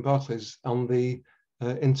working in Barclays on the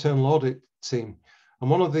internal audit team. And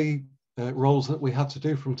one of the roles that we had to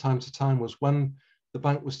do from time to time was when the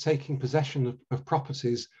bank was taking possession of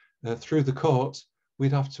properties through the court,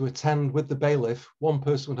 we'd have to attend with the bailiff. One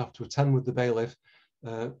person would have to attend with the bailiff,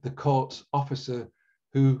 the court officer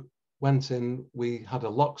who went in. We had a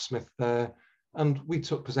locksmith there, and we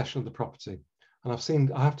took possession of the property.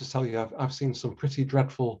 And I have to tell you, I've seen some pretty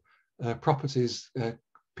dreadful properties.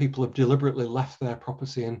 People have deliberately left their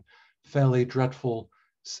property in fairly dreadful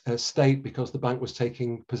state because the bank was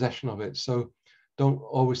taking possession of it. So don't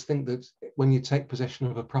always think that when you take possession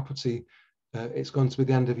of a property, it's going to be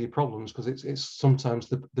the end of your problems, because it's sometimes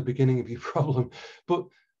the beginning of your problem. But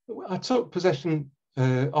I took possession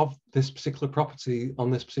of this particular property on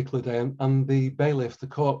this particular day, and the bailiff, the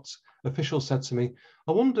court official, said to me,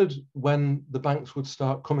 I wondered when the banks would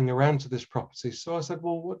start coming around to this property. So I said,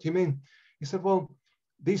 well, what do you mean? He said, well,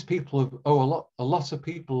 these people owe a lot of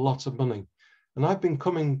people a lot of money. And I've been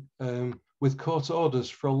coming with court orders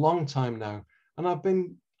for a long time now. And I've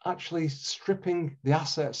been actually stripping the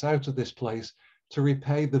assets out of this place to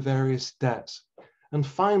repay the various debts. And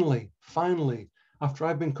finally, after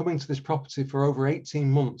I've been coming to this property for over 18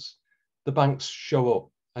 months, the banks show up,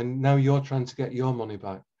 and now you're trying to get your money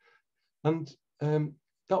back. And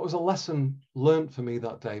that was a lesson learned for me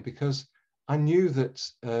that day, because I knew that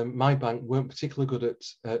my bank weren't particularly good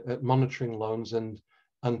at monitoring loans and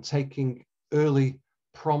taking early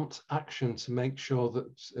prompt action to make sure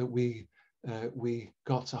that we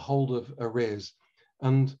got a hold of arrears.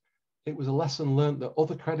 And it was a lesson learned that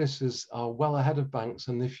other creditors are well ahead of banks,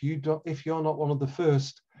 and if you're not one of the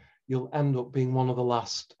first, you'll end up being one of the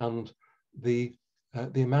last. And the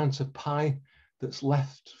amount of pie that's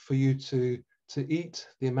left for you to eat,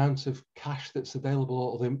 the amount of cash that's available,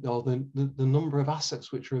 or the number of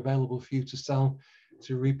assets which are available for you to sell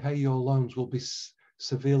to repay your loans, will be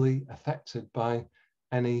severely affected by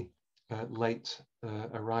any late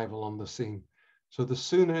arrival on the scene. So the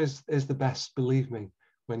sooner is the best, believe me,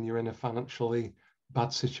 when you're in a financially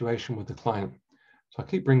bad situation with the client. So I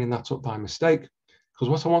keep bringing that up by mistake, because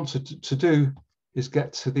what I want to do is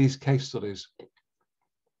get to these case studies.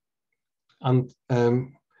 And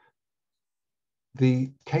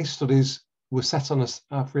the case studies were set on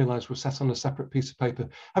I've realized were set on a separate piece of paper.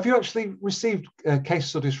 Have you actually received case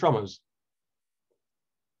studies from us?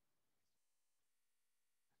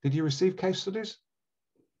 Did you receive case studies?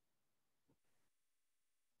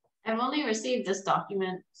 I've only received this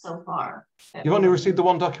document so far. You've only received the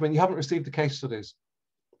one document. You haven't received the case studies.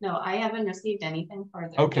 No, I haven't received anything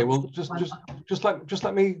further. Okay, well, just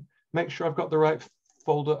let me make sure I've got the right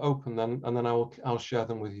folder open then, and then I'll share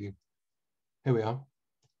them with you. Here we are.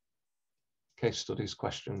 Case studies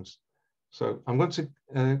questions. So I'm going to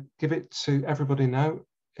give it to everybody now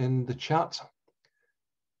in the chat.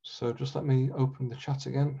 So just let me open the chat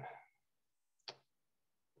again.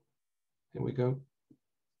 Here we go.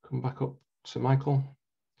 Come back up to Michael.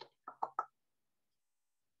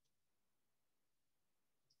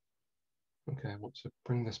 Okay, I want to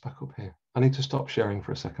bring this back up here. I need to stop sharing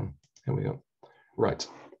for a second. Here we go. Right.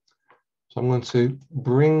 So I'm going to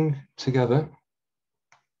bring together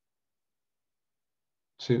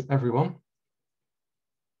to everyone.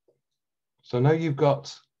 So now you've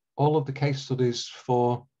got all of the case studies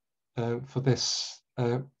for this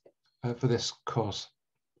course.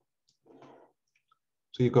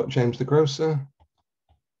 So you've got James the Grocer.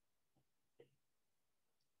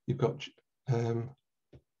 You've got Mr.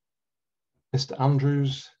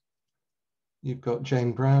 Andrews. You've got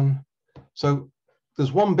Jane Brown. So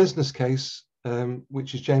there's one business case,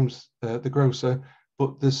 which is James the Grocer,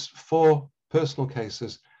 but there's 4 personal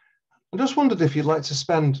cases. I just wondered if you'd like to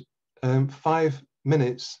spend 5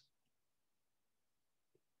 minutes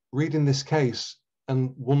reading this case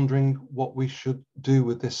and wondering what we should do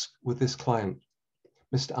with this client,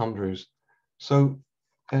 Mr. Andrews. So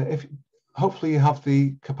if hopefully you have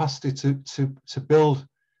the capacity to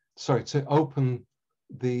open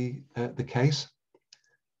the case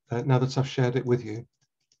now that I've shared it with you.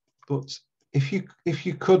 But if you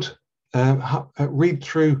could read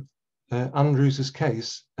through Andrews's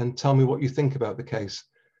case and tell me what you think about the case.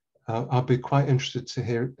 I'd be quite interested to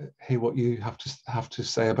hear what you have to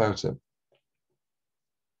say about it.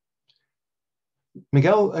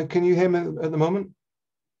 Miguel, can you hear me at the moment?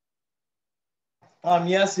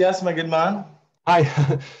 Yes, my good man.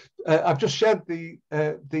 Hi. I've just shared the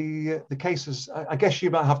cases. I guess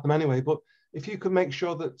you might have them anyway, but if you could make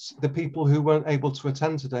sure that the people who weren't able to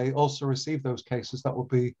attend today also receive those cases, that would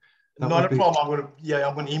be not a problem.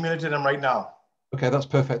 I'm going to email it to them right now. Okay, that's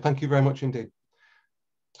perfect. Thank you very much indeed.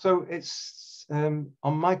 So it's on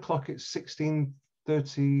my clock, it's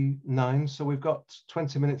 16:39, so we've got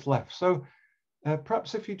 20 minutes left. So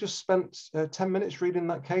perhaps if you just spent 10 minutes reading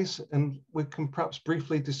that case, and we can perhaps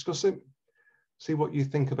briefly discuss it, see what you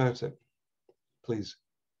think about it, please.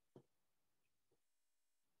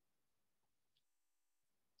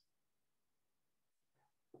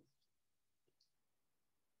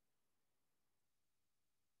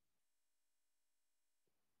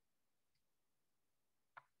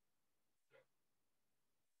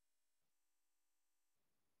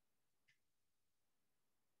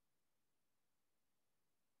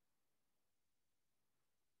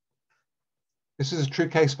 This is a true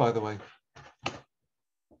case, by the way.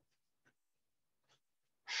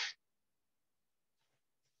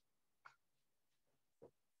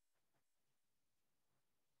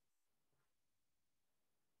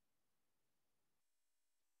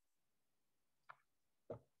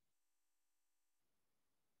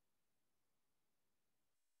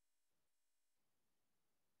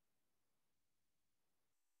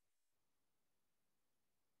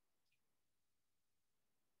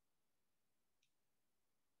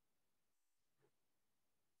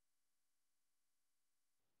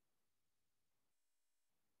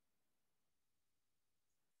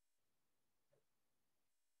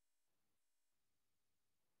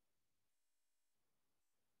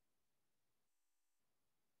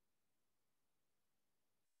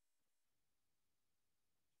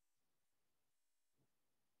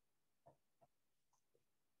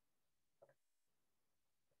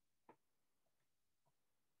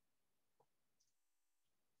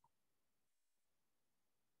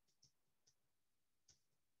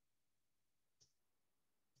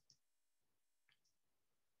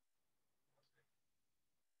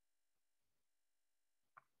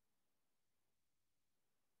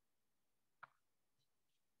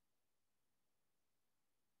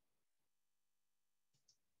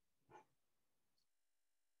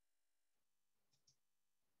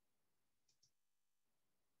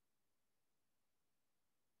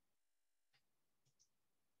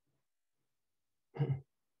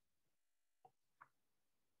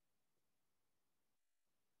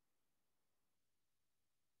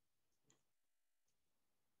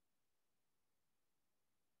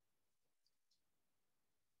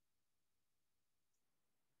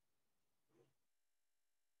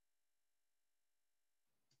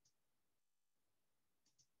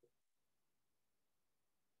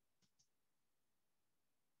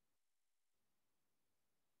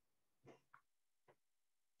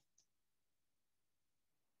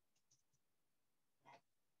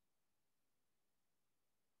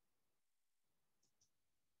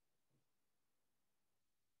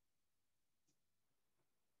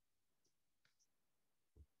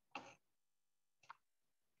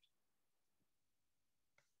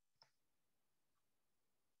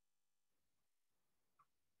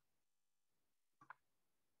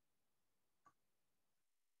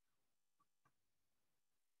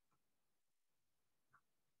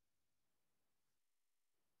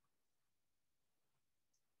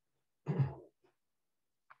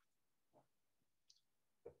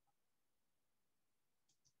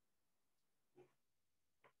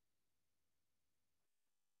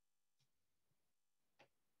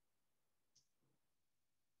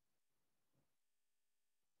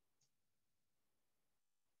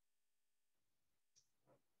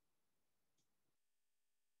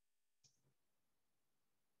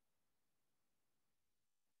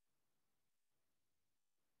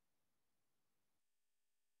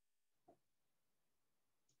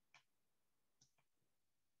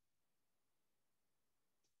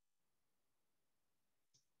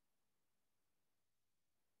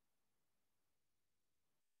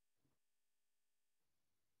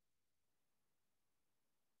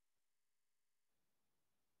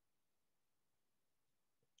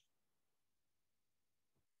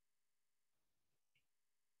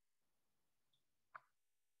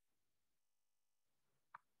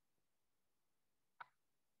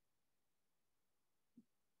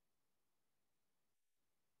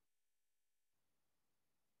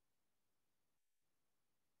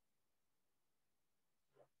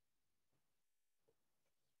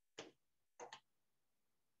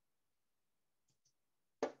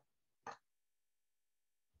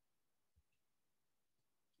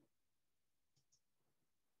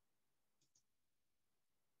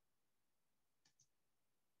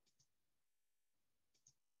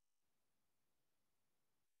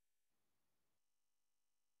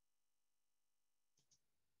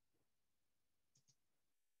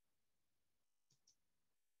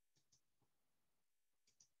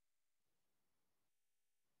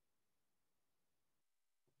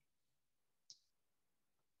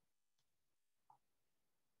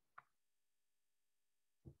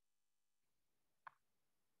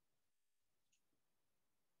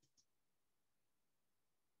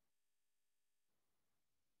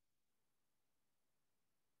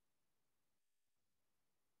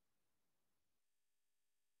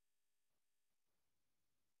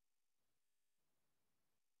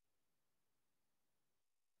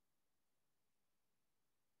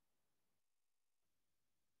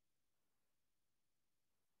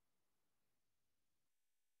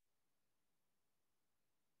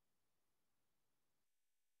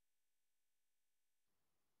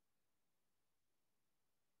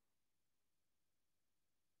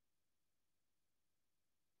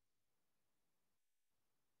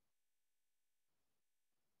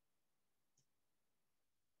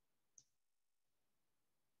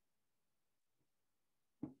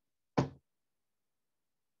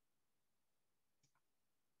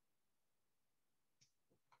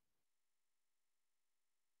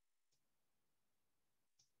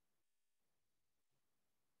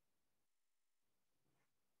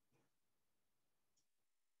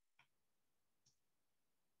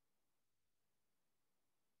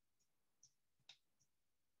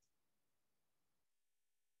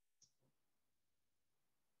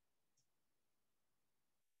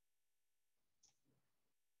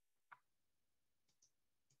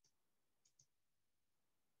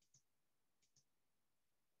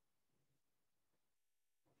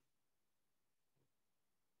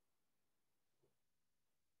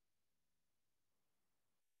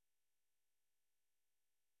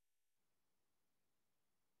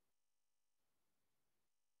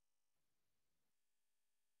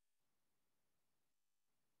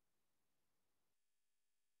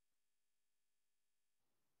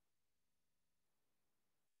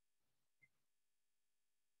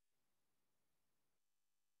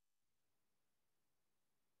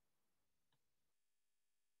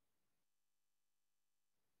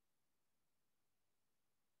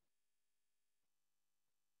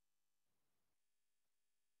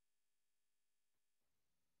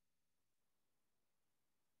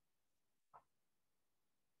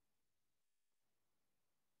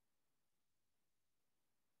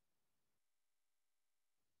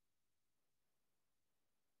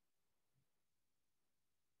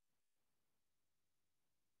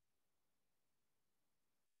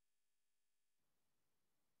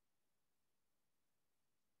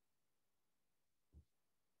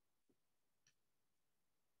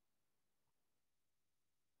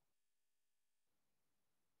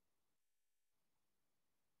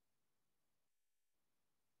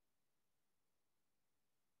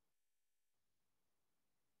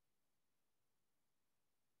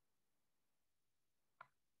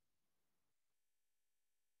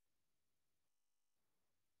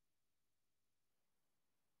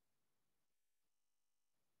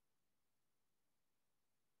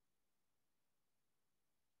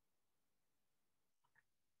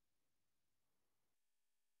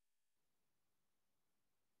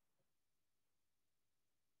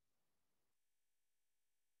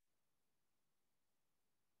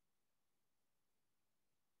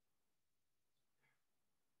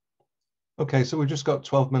 Okay, so we've just got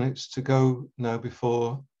 12 minutes to go now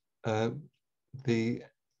before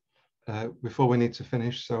before we need to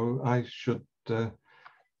finish. So I should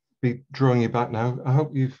be drawing you back now. I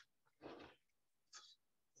hope you've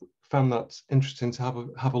found that interesting to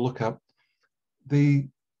have a look at.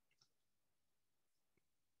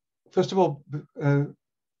 First of all,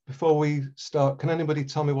 before we start, can anybody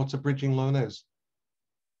tell me what a bridging loan is?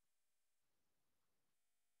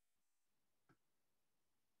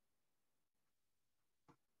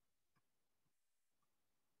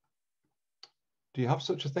 Do you have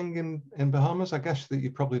such a thing in Bahamas? I guess that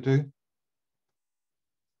you probably do.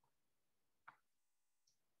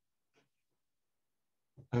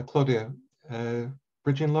 Claudia,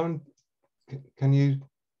 bridging loan, can you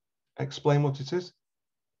explain what it is,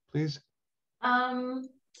 please?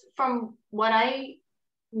 From what I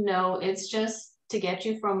know, it's just to get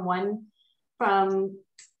you from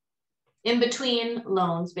in between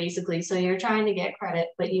loans, basically. So you're trying to get credit,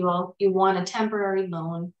 but you want a temporary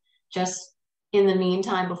loan just in the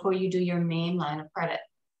meantime before you do your main line of credit.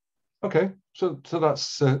 Okay, so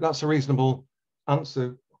that's a reasonable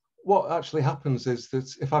answer. What actually happens is that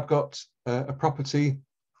if I've got a property,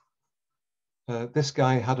 this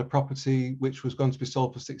guy had a property which was going to be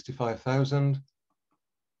sold for 65,000,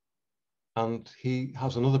 and he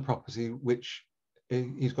has another property which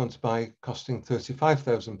he's going to buy costing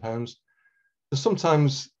 £35,000. There's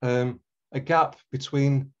sometimes a gap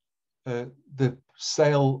between the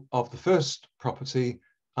sale of the first property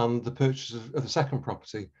and the purchase of the second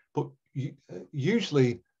property. But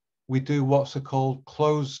usually we do what's called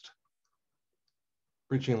closed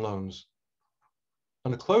bridging loans.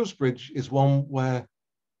 And a closed bridge is one where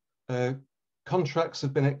contracts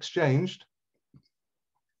have been exchanged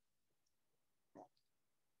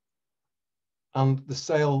and the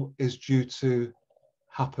sale is due to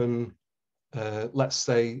happen, let's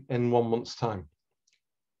say, in 1 month's time.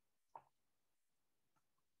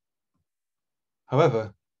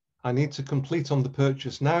 However, I need to complete on the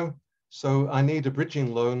purchase now, so I need a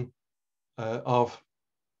bridging loan of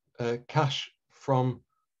cash from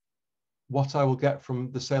what I will get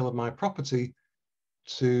from the sale of my property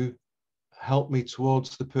to help me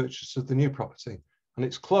towards the purchase of the new property. And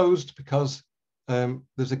it's closed because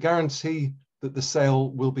there's a guarantee that the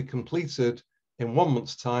sale will be completed in 1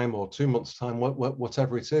 month's time or 2 months' time,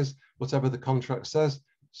 whatever it is, whatever the contract says.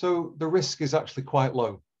 So the risk is actually quite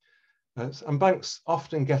low. And banks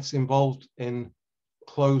often get involved in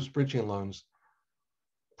closed bridging loans.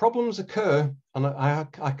 Problems occur, and I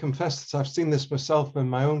confess that I've seen this myself in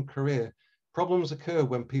my own career. Problems occur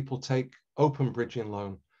when people take open bridging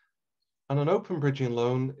loan. And an open bridging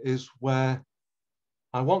loan is where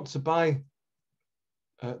I want to buy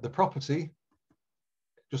the property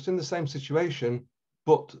just in the same situation,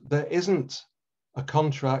 but there isn't a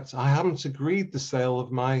contract. I haven't agreed the sale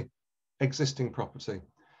of my existing property.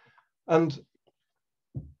 And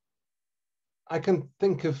I can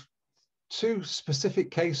think of 2 specific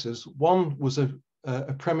cases. One was a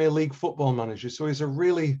Premier League football manager. So he's a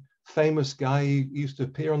really famous guy. He used to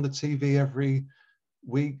appear on the TV every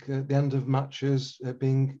week at the end of matches,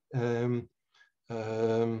 being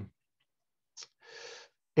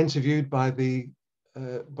interviewed by the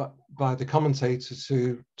commentator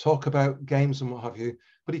to talk about games and what have you.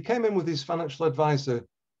 But he came in with his financial advisor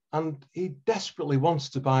and he desperately wants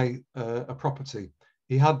to buy a property.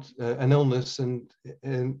 He had an illness, and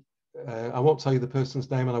I won't tell you the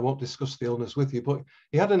person's name and I won't discuss the illness with you, but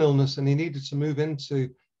he had an illness and he needed to move into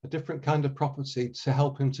a different kind of property to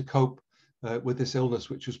help him to cope with this illness,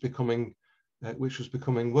 which was becoming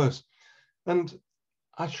worse. And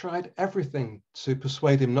I tried everything to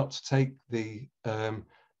persuade him not to take the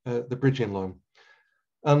bridging loan,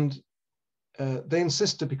 and they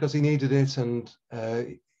insisted because he needed it, and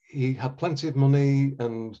he had plenty of money,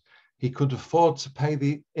 and he could afford to pay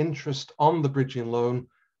the interest on the bridging loan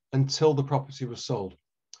until the property was sold.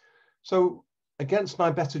 So, against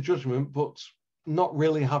my better judgment, but not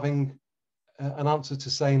really having an answer to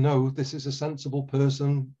say, no, this is a sensible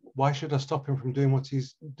person, why should I stop him from doing what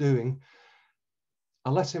he's doing? I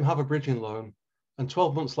let him have a bridging loan, and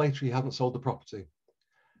 12 months later, he hadn't sold the property.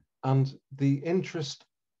 And the interest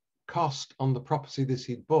cost on the property that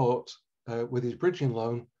he'd bought with his bridging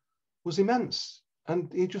loan was immense.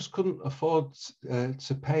 And he just couldn't afford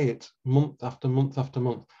to pay it month after month after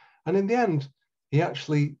month. And in the end, he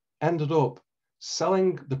actually ended up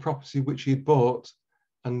selling the property which he'd bought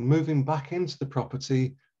and moving back into the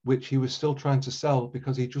property which he was still trying to sell,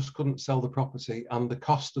 because he just couldn't sell the property, and the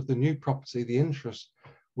cost of the new property, the interest,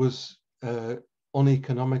 was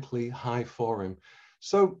uneconomically high for him.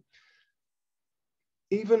 So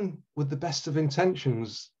even with the best of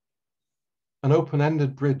intentions, an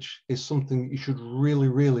open-ended bridge is something you should really,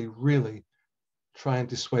 really, really try and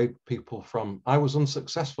dissuade people from. I was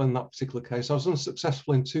unsuccessful in that particular case. I was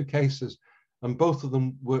unsuccessful in 2 cases, and both of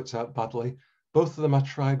them worked out badly. Both of them, I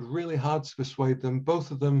tried really hard to persuade them.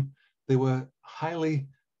 Both of them, they were highly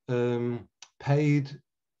paid,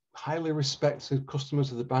 highly respected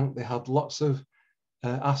customers of the bank. They had lots of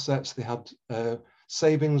assets. They had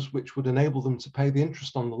savings which would enable them to pay the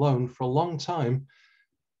interest on the loan for a long time.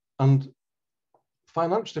 And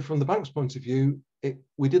financially, from the bank's point of view,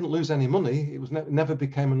 we didn't lose any money. It was never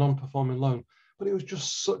became a non-performing loan, but it was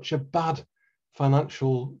just such a bad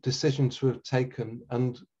financial decision to have taken.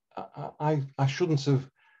 And I shouldn't have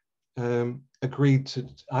agreed to.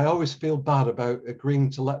 I always feel bad about agreeing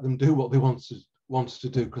to let them do what they wanted to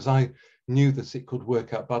do, because I knew that it could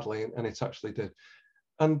work out badly, and it actually did.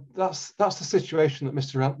 And that's the situation that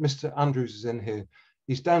Mr. Andrews is in here.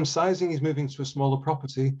 He's downsizing. He's moving to a smaller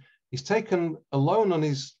property. He's taken a loan on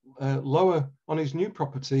his new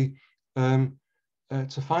property to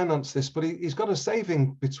finance this, but he's got a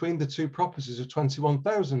saving between the 2 properties of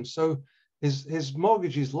 21,000. So his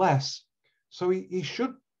mortgage is less. So he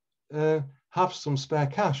should have some spare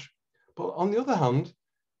cash. But on the other hand,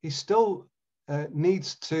 he still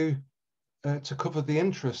needs to cover the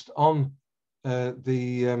interest on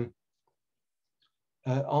the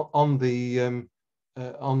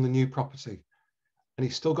new property. And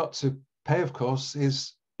he's still got to pay, of course,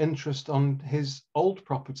 his interest on his old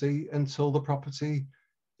property until the property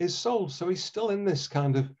is sold. So he's still in this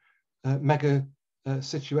kind of mega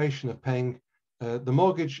situation of paying the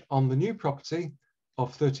mortgage on the new property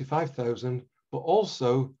of 35,000, but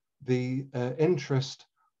also the interest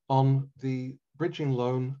on the bridging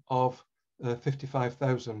loan of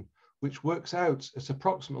 55,000, which works out at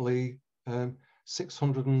approximately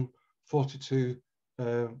 642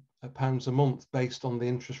 pounds a month based on the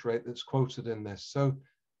interest rate that's quoted in this. So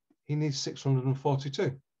he needs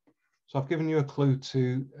 642. So I've given you a clue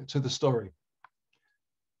to the story.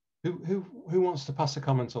 Who wants to pass a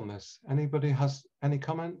comment on this? Anybody has any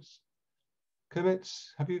comments? Kermit,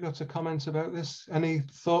 have you got a comment about this? Any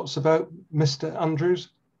thoughts about Mr. Andrews?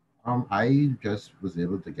 I just was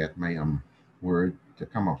able to get my word to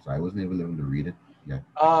come up, so I wasn't able to read it yet.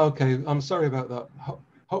 Ah, okay. I'm sorry about that.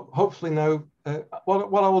 Hopefully now,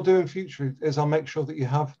 what I will do in future is I'll make sure that you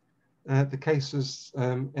have the cases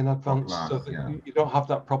in advance, so that you don't have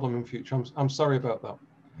that problem in future. I'm sorry about that.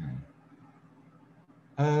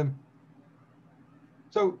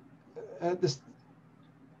 So this,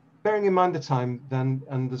 bearing in mind the time then,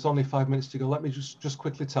 and there's only 5 minutes to go, let me just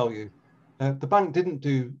quickly tell you, the bank didn't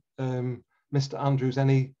do Mr. Andrews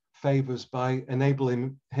any favors by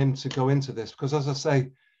enabling him to go into this, because as I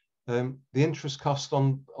say, the interest cost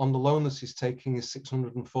on the loan that he's taking is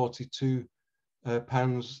 642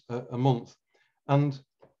 pounds a month, and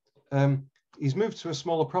he's moved to a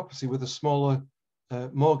smaller property with a smaller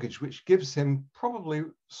mortgage, which gives him probably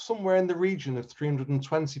somewhere in the region of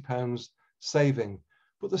 320 pounds saving.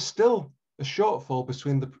 But there's still a shortfall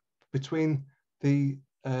between the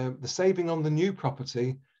saving on the new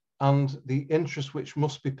property and the interest which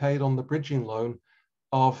must be paid on the bridging loan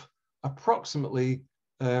of approximately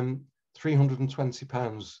 320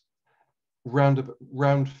 pounds,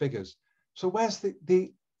 round figures. So where's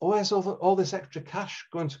where's all this extra cash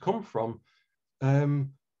going to come from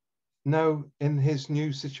now in his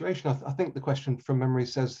new situation? I think the question from memory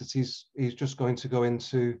says that he's just going to go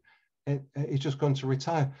into he's just going to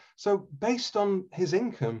retire. So based on his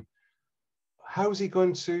income, how is he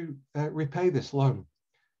going to repay this loan?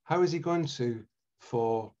 How is he going to,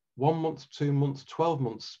 for 1 month, 2 months, 12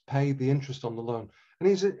 months, pay the interest on the loan? And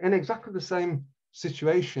he's in exactly the same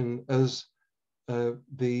situation as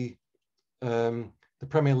the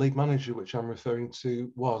Premier League manager, which I'm referring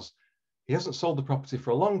to, was. He hasn't sold the property for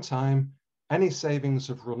a long time. Any savings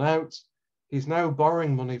have run out. He's now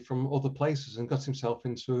borrowing money from other places and got himself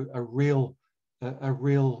into a real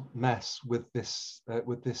mess with this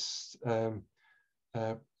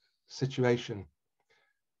situation.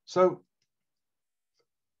 So,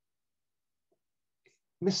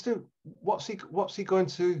 Mr. What's he going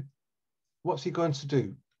to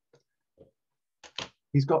do?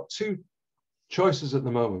 He's got 2 choices at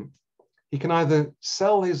the moment. He can either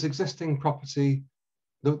sell his existing property,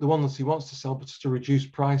 the one that he wants to sell, but to reduce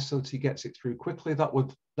price so that he gets it through quickly. That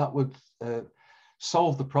would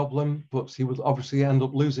solve the problem, but he would obviously end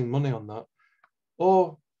up losing money on that.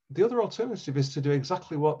 Or the other alternative is to do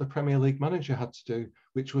exactly what the Premier League manager had to do,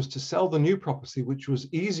 which was to sell the new property, which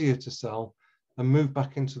was easier to sell, and move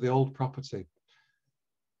back into the old property.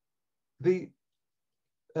 This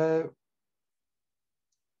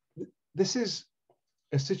is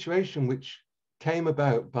a situation which came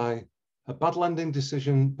about by a bad lending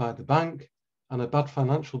decision by the bank and a bad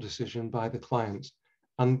financial decision by the client.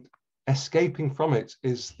 And escaping from it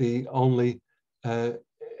is the only,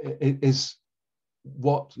 is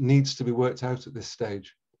what needs to be worked out at this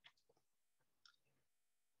stage.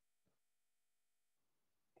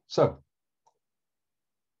 So,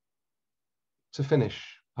 to finish,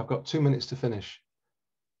 I've got 2 minutes to finish.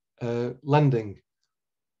 Lending.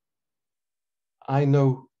 I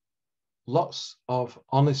know lots of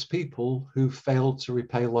honest people who failed to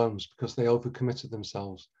repay loans because they overcommitted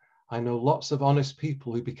themselves. I know lots of honest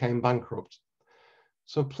people who became bankrupt.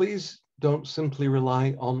 So please don't simply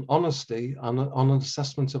rely on honesty and on an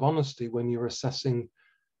assessment of honesty when you're assessing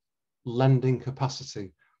lending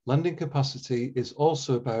capacity. Lending capacity is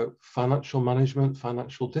also about financial management,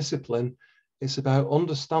 financial discipline. It's about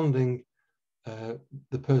understanding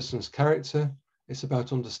the person's character. It's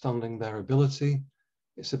about understanding their ability.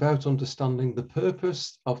 It's about understanding the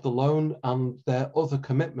purpose of the loan and their other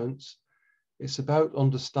commitments. It's about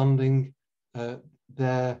understanding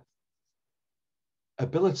their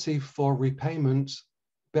ability for repayment,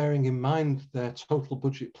 bearing in mind their total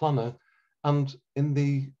budget planner, and in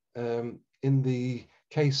the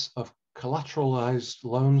case of collateralized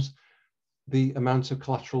loans, the amount of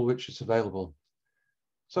collateral which is available.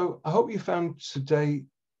 So I hope you found today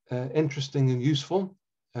interesting and useful.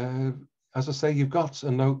 As I say, you've got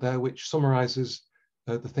a note there which summarizes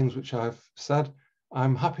the things which I've said.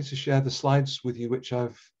 I'm happy to share the slides with you which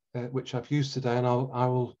I've used today, and I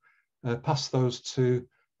will pass those to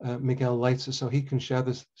Miguel later so he can share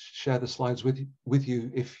the slides with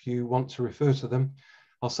you if you want to refer to them.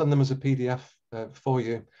 I'll send them as a PDF for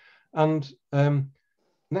you. And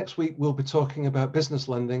next week we'll be talking about business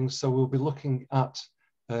lending, so we'll be looking at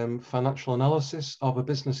financial analysis of a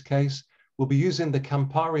business case. We'll be using the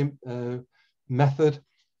Campari method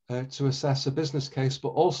to assess a business case, but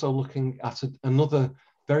also looking at another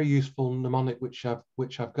very useful mnemonic which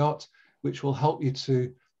I've got, which will help you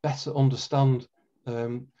to better understand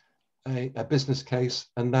a business case,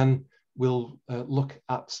 and then we'll look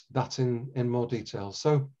at that in more detail.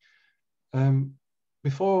 So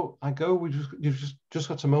before I go, you've just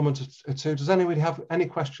got a moment or two. Does anybody have any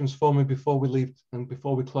questions for me before we leave and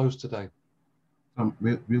before we close today?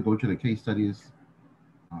 We'll go to the case studies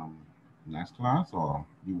next class, or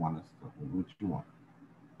you want us to, what you want?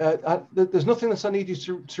 There's nothing that I need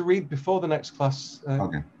you to read before the next class.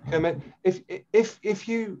 Okay. Kermit. If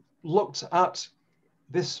you looked at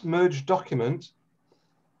this merged document,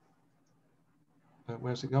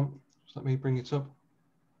 where's it gone? Just let me bring it up.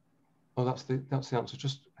 Oh, that's the answer.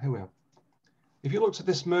 Just here we are. If you looked at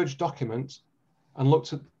this merged document and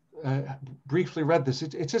looked at briefly read this,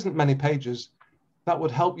 it isn't many pages. That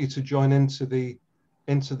would help you to join into the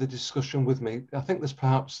discussion with me. I think there's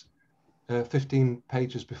perhaps 15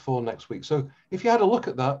 pages before next week. So if you had a look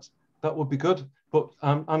at that, that would be good. But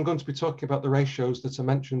I'm going to be talking about the ratios that are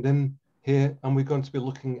mentioned in here, and we're going to be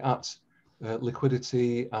looking at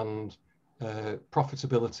liquidity and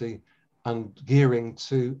profitability and gearing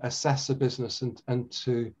to assess a business and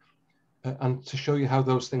to show you how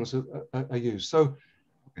those things are used. So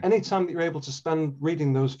any time that you're able to spend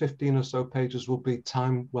reading those 15 or so pages will be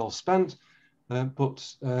time well spent.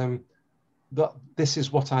 This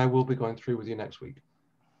is what I will be going through with you next week.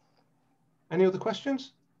 Any other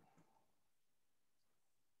questions?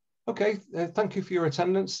 Okay, thank you for your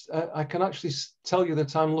attendance. I can actually tell you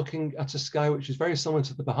that I'm looking at a sky which is very similar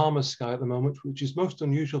to the Bahamas sky at the moment, which is most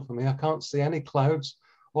unusual for me. I can't see any clouds.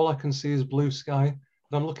 All I can see is blue sky.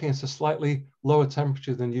 And I'm looking at a slightly lower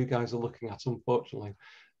temperature than you guys are looking at, unfortunately.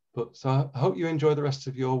 But so I hope you enjoy the rest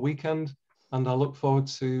of your weekend, and I look forward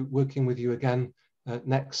to working with you again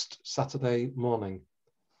next Saturday morning.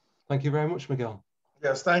 Thank you very much, Miguel.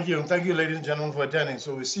 Yes, thank you. And thank you, ladies and gentlemen, for attending.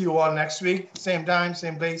 So we'll see you all next week, same time,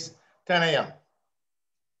 same place, 10 a.m.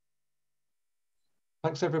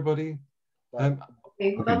 Thanks, everybody. Okay,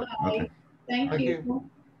 bye-bye. Okay. Thank you.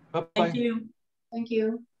 Bye-bye. Thank you. Thank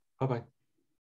you. Bye-bye.